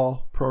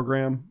football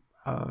program,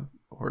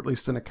 or at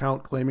least an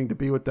account claiming to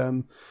be with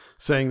them,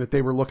 saying that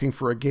they were looking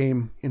for a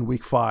game in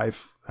week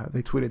 5.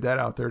 They tweeted that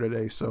out there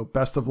today. So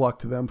best of luck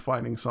to them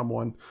finding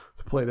someone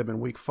to play them in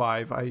week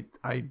 5.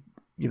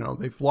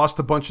 They've lost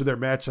a bunch of their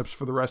matchups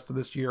for the rest of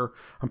this year.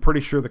 I'm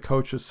pretty sure the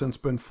coach has since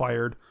been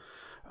fired.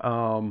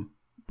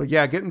 But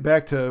yeah, getting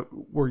back to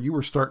where you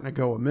were starting to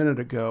go a minute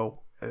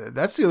ago,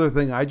 that's the other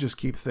thing I just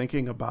keep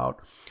thinking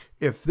about.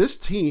 If this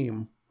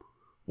team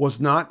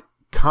was not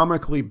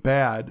comically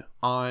bad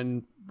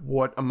on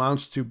what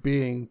amounts to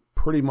being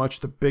pretty much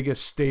the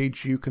biggest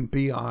stage you can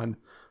be on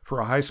for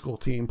a high school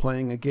team,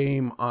 playing a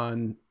game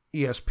on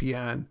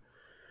ESPN,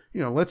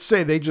 let's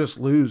say they just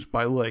lose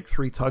by like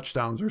 3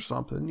 touchdowns or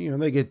something.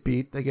 They get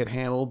beat, they get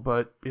handled,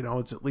 but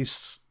it's at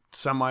least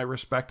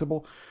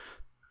semi-respectable.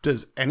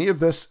 Does any of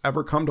this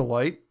ever come to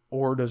light,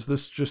 or does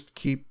this just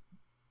keep,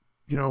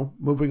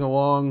 moving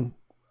along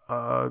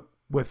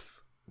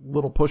with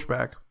little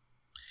pushback?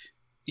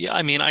 Yeah,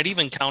 I mean, I'd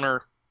even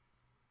counter,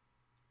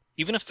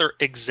 even if they're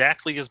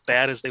exactly as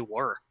bad as they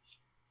were,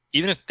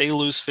 even if they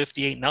lose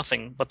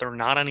 58-0, but they're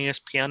not on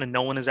ESPN and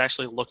no one is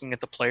actually looking at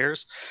the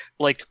players,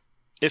 like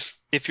if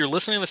you're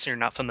listening to this and you're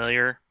not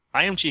familiar,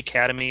 IMG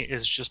Academy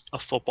is just a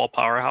football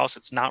powerhouse.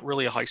 It's not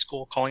really a high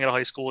school. Calling it a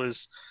high school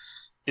is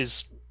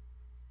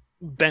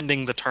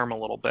bending the term a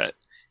little bit.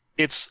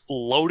 It's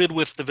loaded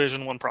with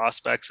Division I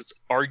prospects. It's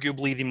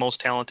arguably the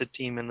most talented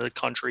team in the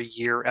country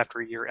year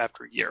after year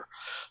after year.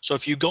 So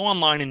if you go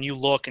online and you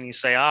look and you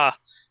say,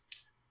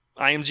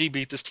 IMG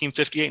beat this team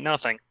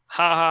 58-0,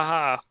 ha ha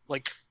ha,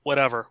 like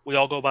whatever. We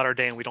all go about our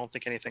day and we don't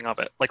think anything of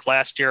it. Like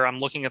last year, I'm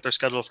looking at their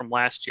schedule from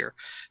last year.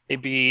 They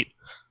beat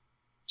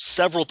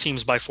several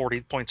teams by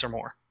 40 points or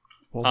more.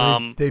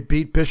 Well, they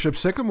beat Bishop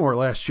Sycamore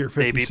last year, 56-6.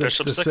 They beat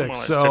Bishop Sycamore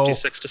so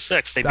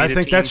 56-6. They beat I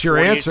think that's your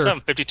answer.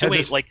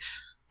 52-8. Like,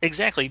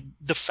 exactly.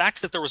 The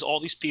fact that there was all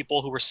these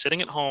people who were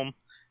sitting at home,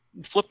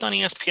 flipped on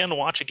ESPN to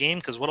watch a game,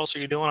 because what else are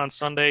you doing on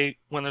Sunday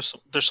when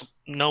there's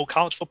no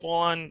college football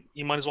on?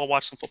 You might as well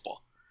watch some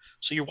football.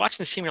 So you're watching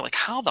this team, you're like,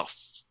 how the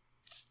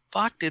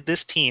fuck did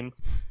this team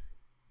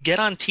get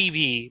on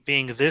TV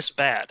being this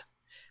bad?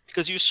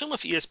 Because you assume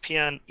if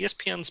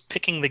ESPN's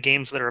picking the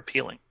games that are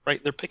appealing,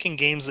 right? They're picking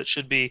games that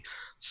should be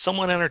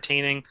somewhat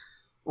entertaining,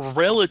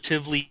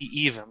 relatively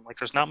even. Like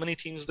there's not many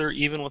teams that are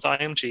even with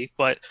IMG,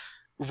 but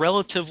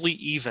relatively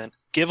even.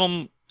 Give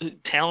them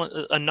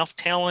enough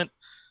talent,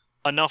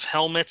 enough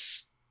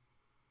helmets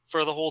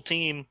for the whole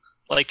team.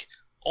 Like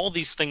all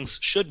these things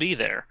should be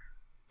there.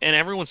 And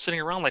everyone's sitting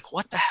around like,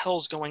 what the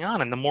hell's going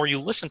on? And the more you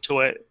listen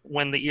to it,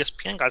 when the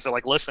ESPN guys are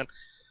like, listen,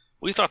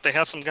 we thought they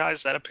had some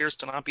guys. That appears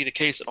to not be the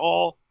case at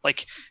all.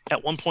 Like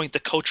at one point, the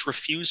coach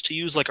refused to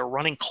use like a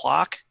running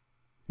clock.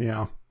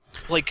 Yeah.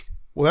 Like,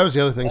 well, that was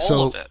the other thing. All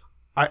so of it.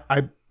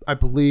 I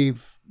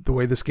believe the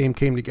way this game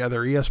came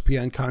together,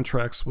 ESPN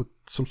contracts with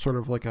some sort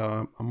of like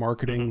a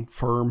marketing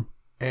firm,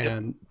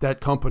 and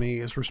that company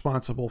is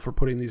responsible for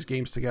putting these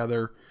games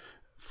together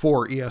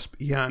for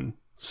ESPN.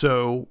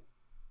 So,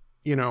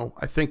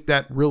 I think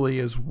that really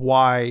is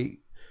why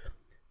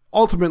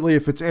ultimately,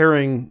 if it's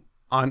airing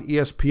on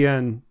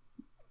ESPN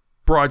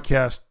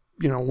broadcast,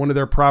 one of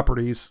their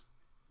properties,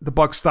 the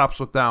buck stops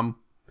with them.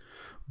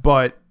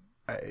 But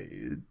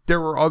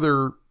there were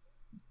other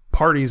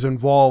parties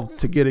involved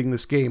to getting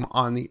this game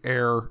on the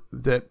air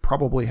that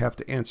probably have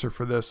to answer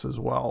for this as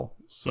well.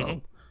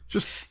 So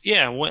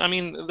I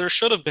mean, there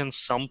should have been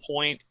some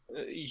point.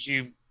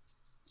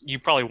 You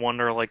probably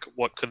wonder like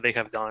what could they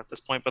have done at this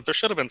point, but there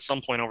should have been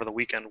some point over the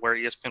weekend where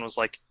ESPN was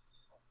like,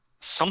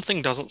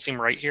 something doesn't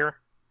seem right here.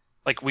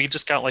 Like we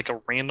just got like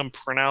a random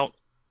printout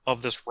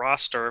of this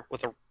roster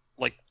with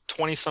like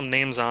 20 some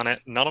names on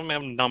it. None of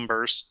them have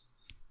numbers.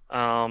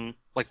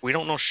 Like we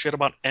don't know shit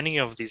about any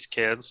of these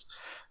kids.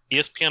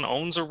 ESPN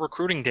owns a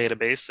recruiting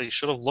database. They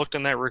should have looked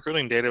in that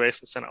recruiting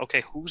database and said,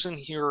 okay, who's in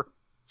here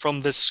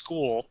from this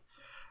school?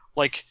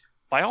 Like,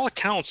 by all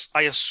accounts,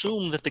 I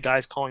assume that the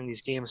guys calling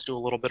these games do a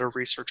little bit of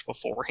research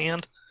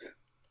beforehand.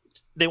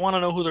 They want to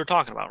know who they're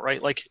talking about,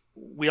 right? Like,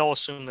 we all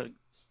assume that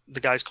the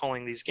guys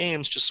calling these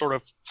games just sort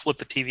of flip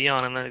the TV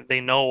on and then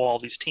they know all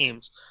these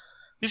teams.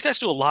 These guys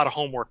do a lot of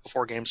homework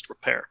before games to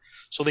prepare.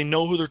 So they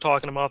know who they're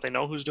talking about. They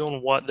know who's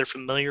doing what. They're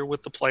familiar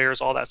with the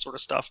players, all that sort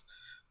of stuff.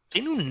 They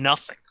knew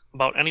nothing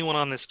about anyone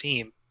on this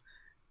team.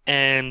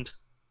 And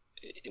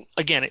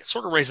again, it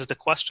sort of raises the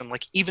question,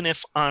 like, even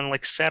if on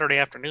like Saturday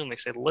afternoon they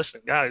say,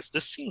 listen, guys,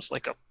 this seems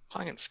like a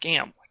fucking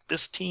scam. Like,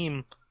 this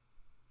team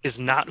is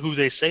not who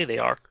they say they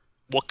are.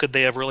 What could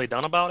they have really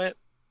done about it?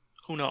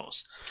 Who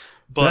knows?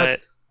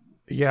 But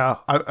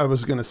I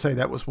was going to say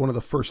that was one of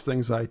the first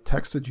things I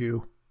texted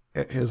you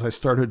as I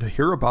started to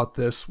hear about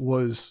this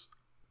was,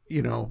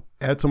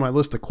 add to my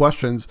list of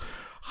questions,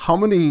 how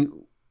many,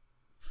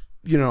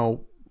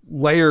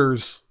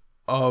 layers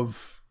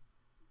of,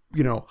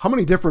 how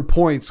many different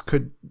points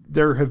could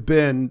there have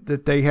been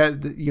that they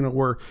had,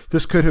 where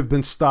this could have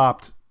been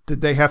stopped?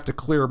 Did they have to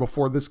clear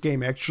before this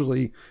game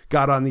actually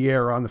got on the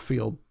air on the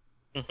field?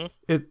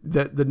 Mm-hmm.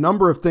 The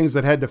number of things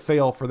that had to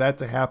fail for that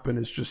to happen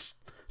is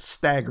just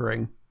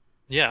staggering.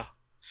 Yeah.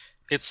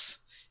 It's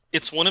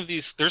one of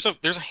these, there's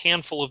a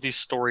handful of these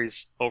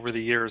stories over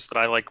the years that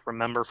I like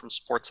remember from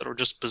sports that were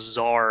just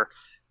bizarre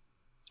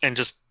and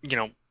just,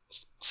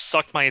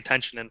 sucked my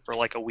attention in for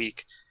like a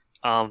week.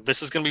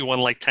 This is going to be one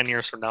like 10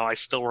 years from now. I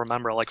still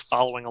remember like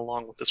following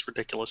along with this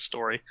ridiculous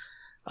story.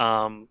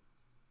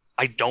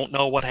 I don't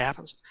know what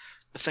happens.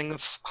 The thing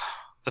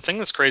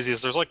that's crazy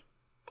is there's like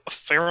a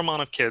fair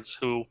amount of kids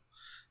who,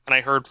 and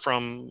I heard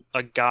from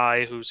a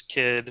guy whose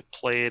kid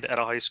played at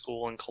a high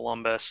school in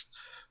Columbus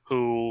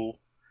who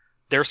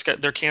their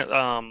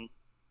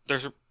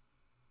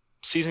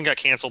season got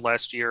canceled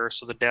last year.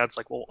 So the dad's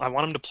like, well, I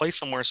want him to play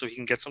somewhere so he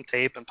can get some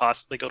tape and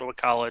possibly go to a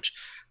college.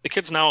 The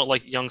kid's now at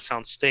like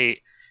Youngstown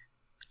State.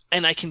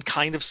 And I can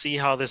kind of see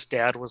how this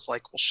dad was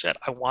like, well, shit,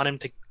 I want him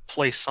to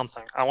play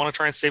something. I want to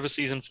try and save a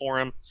season for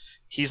him.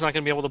 He's not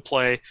going to be able to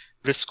play.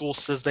 This school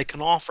says they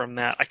can offer him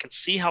that. I can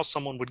see how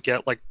someone would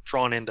get like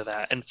drawn into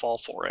that and fall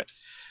for it.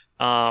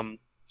 And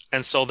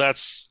so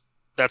that's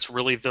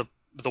really the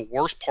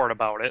worst part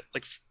about it.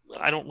 Like,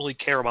 I don't really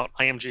care about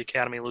IMG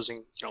Academy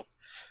losing,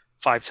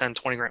 5, 10,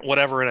 20 grand,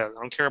 whatever it is.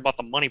 I don't care about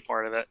the money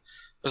part of it.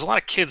 There's a lot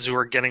of kids who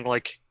are getting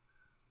like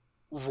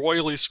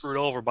royally screwed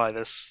over by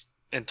this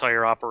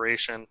entire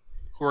operation,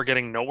 who are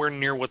getting nowhere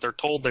near what they're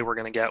told they were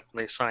going to get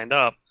when they signed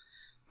up.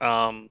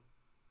 And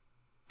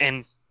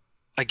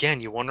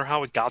again, you wonder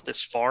how it got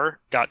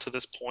to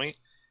this point.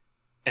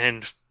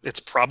 And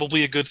it's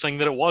probably a good thing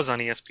that it was on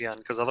ESPN,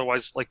 because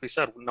otherwise, like we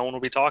said, no one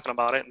would be talking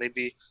about it and they'd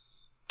be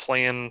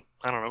playing,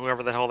 I don't know,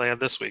 whoever the hell they had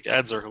this week,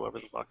 Eds or whoever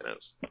the fuck it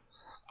is.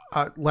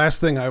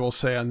 Last thing I will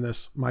say on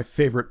this, my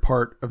favorite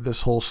part of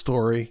this whole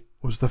story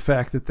was the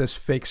fact that this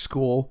fake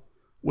school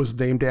was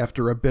named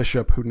after a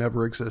bishop who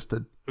never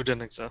existed. Who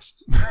didn't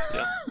exist.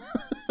 Yeah.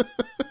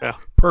 Yeah.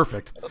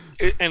 Perfect.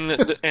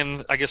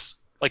 And I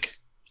guess, like,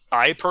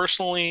 I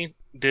personally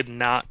did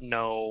not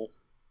know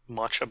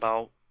much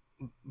about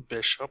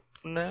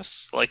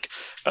bishopness. Like,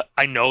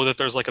 I know that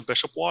there's like a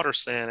Bishop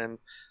Watterson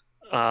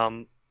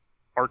and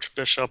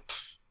Archbishop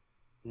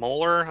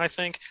Moeller, I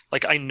think.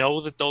 Like, I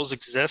know that those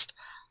exist.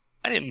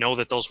 I didn't know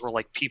that those were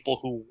like people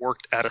who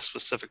worked at a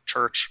specific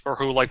church or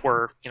who like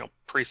were,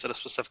 priests at a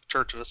specific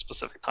church at a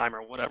specific time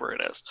or whatever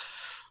it is.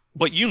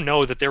 But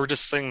that they were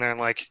just sitting there and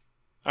like,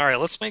 all right,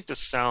 let's make this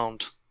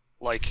sound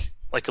like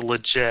a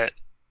legit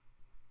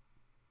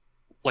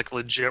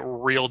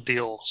real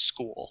deal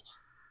school.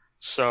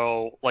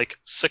 So like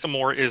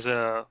Sycamore is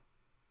a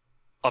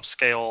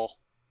upscale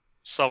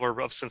suburb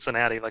of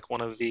Cincinnati, like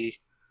one of the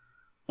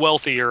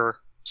wealthier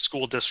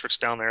school districts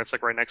down there. It's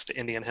like right next to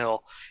Indian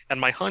Hill.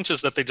 And my hunch is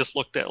that they just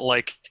looked at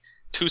like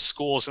two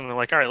schools and they're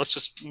like, all right, let's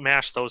just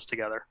mash those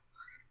together.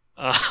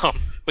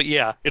 But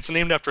yeah, it's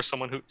named after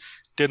someone who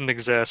didn't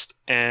exist.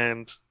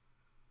 And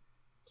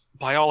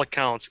by all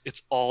accounts,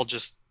 it's all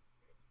just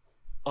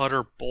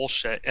utter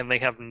bullshit. And they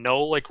have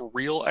no like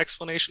real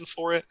explanation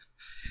for it.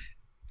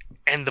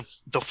 And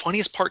the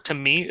funniest part to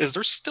me is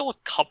there's still a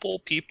couple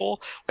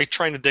people like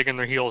trying to dig in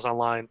their heels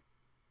online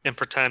and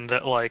pretend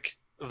that like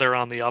they're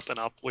on the up and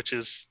up, which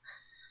is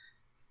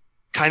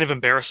kind of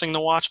embarrassing to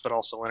watch, but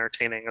also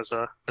entertaining as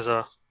a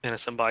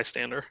innocent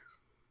bystander.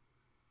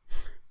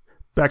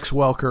 Bex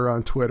Welker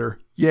on Twitter.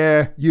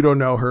 Yeah, you don't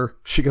know her.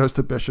 She goes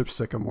to Bishop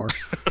Sycamore.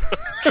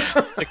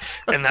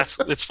 And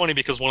it's funny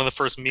because one of the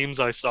first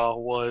memes I saw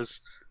was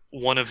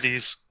one of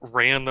these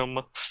random,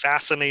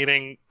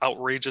 fascinating,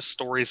 outrageous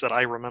stories that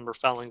I remember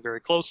following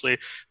very closely,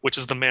 which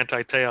is the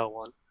Manti Te'o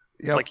one.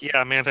 Yep. It's like,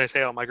 yeah, Manti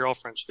Te'o, my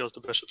girlfriend, she goes to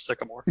Bishop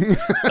Sycamore.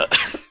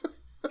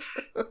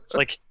 It's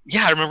like,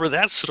 yeah, I remember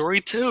that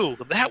story too.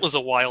 That was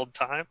a wild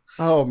time.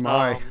 Oh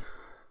my.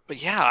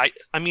 But yeah,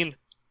 I mean,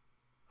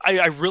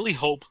 I really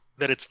hope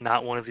that it's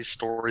not one of these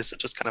stories that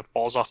just kind of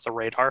falls off the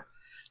radar.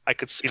 I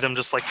could see them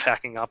just like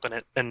packing up in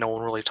it and no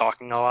one really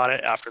talking about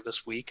it after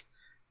this week.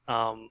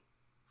 And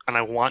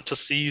I want to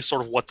see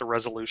sort of what the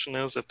resolution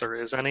is, if there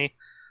is any.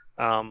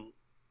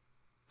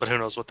 But who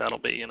knows what that'll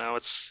be? You know,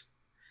 it's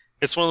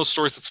one of those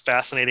stories that's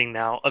fascinating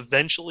now.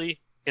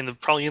 Eventually,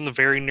 probably in the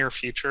very near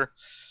future,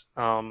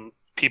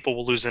 people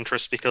will lose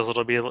interest because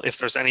it'll be, if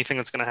there's anything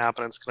that's going to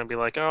happen, it's going to be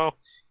like, oh,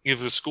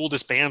 either the school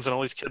disbands and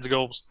all these kids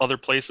go other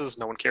places,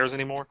 no one cares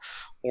anymore,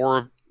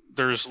 or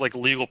there's like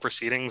legal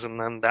proceedings and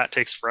then that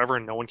takes forever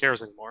and no one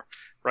cares anymore,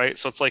 right?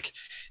 So it's like,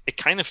 it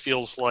kind of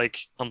feels like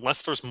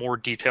unless there's more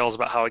details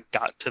about how it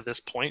got to this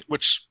point,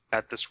 which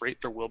at this rate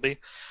there will be,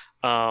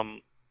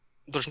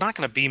 there's not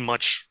going to be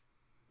much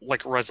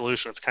like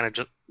resolution. It's kind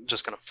of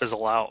just going to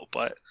fizzle out.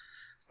 But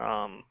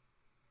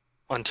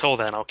until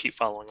then, I'll keep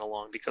following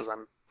along because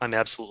I'm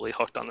absolutely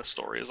hooked on this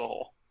story as a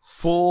whole.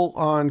 Full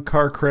on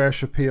car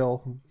crash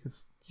appeal.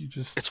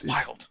 It's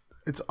wild.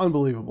 It's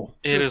unbelievable.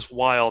 It is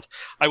wild.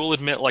 I will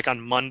admit, like on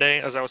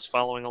Monday, as I was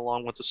following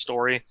along with the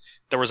story,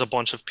 there was a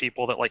bunch of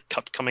people that like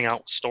kept coming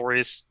out with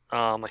stories.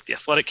 Like The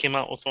Athletic came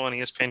out with one,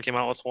 ESPN came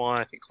out with one,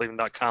 I think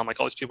Cleveland.com, like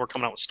all these people are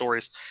coming out with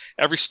stories.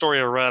 Every story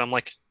I read, I'm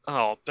like,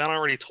 oh, Ben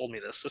already told me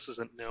this. This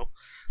isn't new.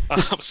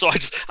 So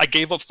I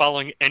gave up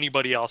following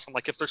anybody else. I'm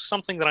like, if there's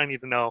something that I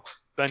need to know,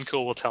 Ben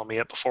Cool will tell me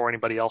it before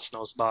anybody else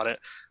knows about it.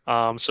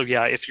 So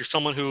yeah, if you're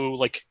someone who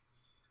like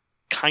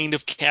kind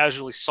of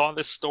casually saw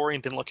this story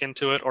and didn't look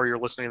into it, or you're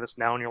listening to this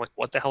now and you're like,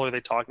 what the hell are they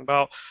talking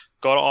about?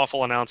 Go to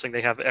Awful Announcing.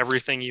 They have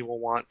everything you will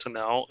want to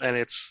know. And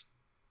it's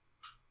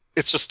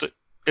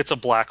a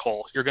black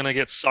hole. You're going to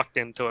get sucked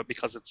into it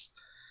because it's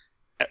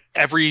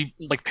every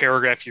like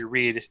paragraph you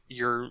read,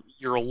 you're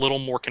a little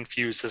more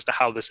confused as to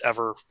how this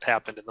ever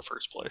happened in the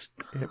first place.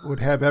 It would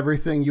have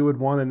everything you would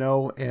want to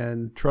know.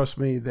 And trust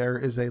me, there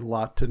is a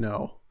lot to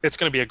know. It's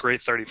going to be a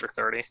great 30 for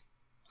 30.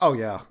 Oh,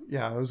 yeah.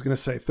 Yeah, I was going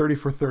to say 30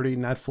 for 30,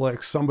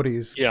 Netflix.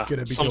 Somebody's going to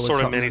be some doing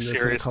sort of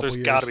miniseries. There's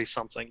got to be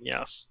something,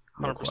 yes.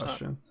 100%. No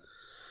question.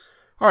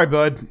 All right,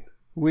 bud.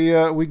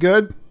 We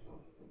good?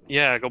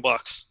 Yeah, go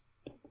Bucks.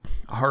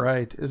 All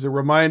right. As a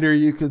reminder,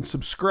 you can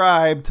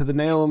subscribe to The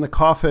Nail in the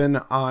Coffin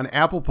on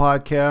Apple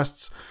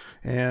Podcasts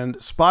and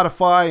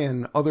Spotify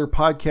and other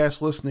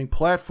podcast listening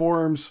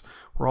platforms.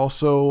 We're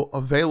also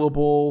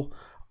available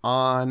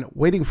on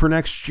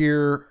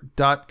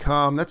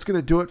waitingfornextyear.com. That's going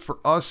to do it for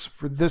us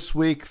for this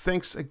week.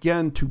 Thanks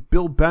again to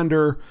Bill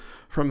Bender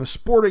from the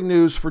Sporting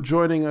News for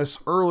joining us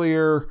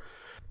earlier.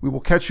 We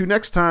will catch you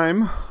next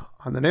time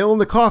on The Nail in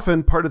the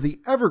Coffin, part of the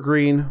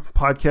Evergreen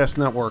Podcast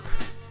Network.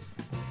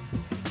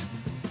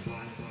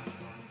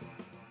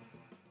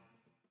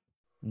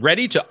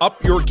 Ready to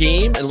up your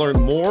game and learn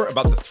more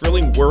about the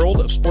thrilling world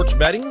of sports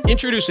betting?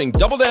 Introducing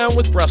Double Down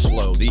with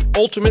Breslow, the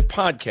ultimate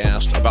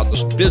podcast about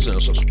the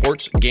business of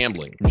sports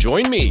gambling.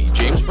 Join me,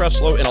 James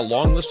Breslow, and a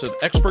long list of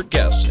expert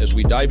guests as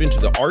we dive into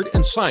the art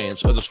and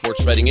science of the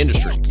sports betting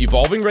industry.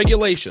 Evolving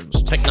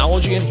regulations,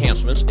 technology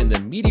enhancements, and the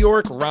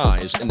meteoric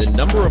rise in the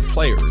number of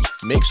players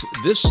makes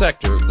this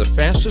sector the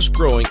fastest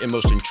growing and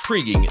most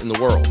intriguing in the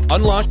world.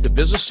 Unlock the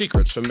business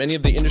secrets from many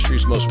of the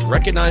industry's most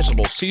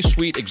recognizable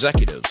C-suite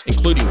executives,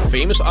 including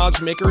famous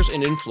odds makers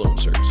and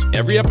influencers.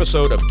 Every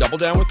episode of Double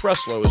Down with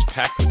Breslow is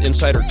packed with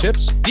insider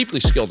tips, deeply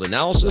skilled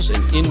analysis,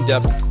 and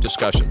in-depth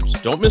discussions.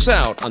 Don't miss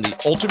out on the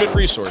ultimate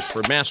resource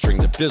for mastering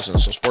the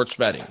business of sports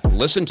betting.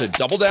 Listen to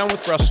Double Down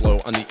with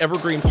Breslow on the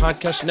Evergreen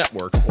Podcast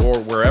Network or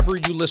wherever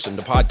you listen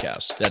to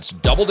podcasts. That's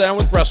Double Down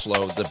with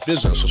Breslow, the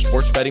business of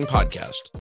sports betting podcast.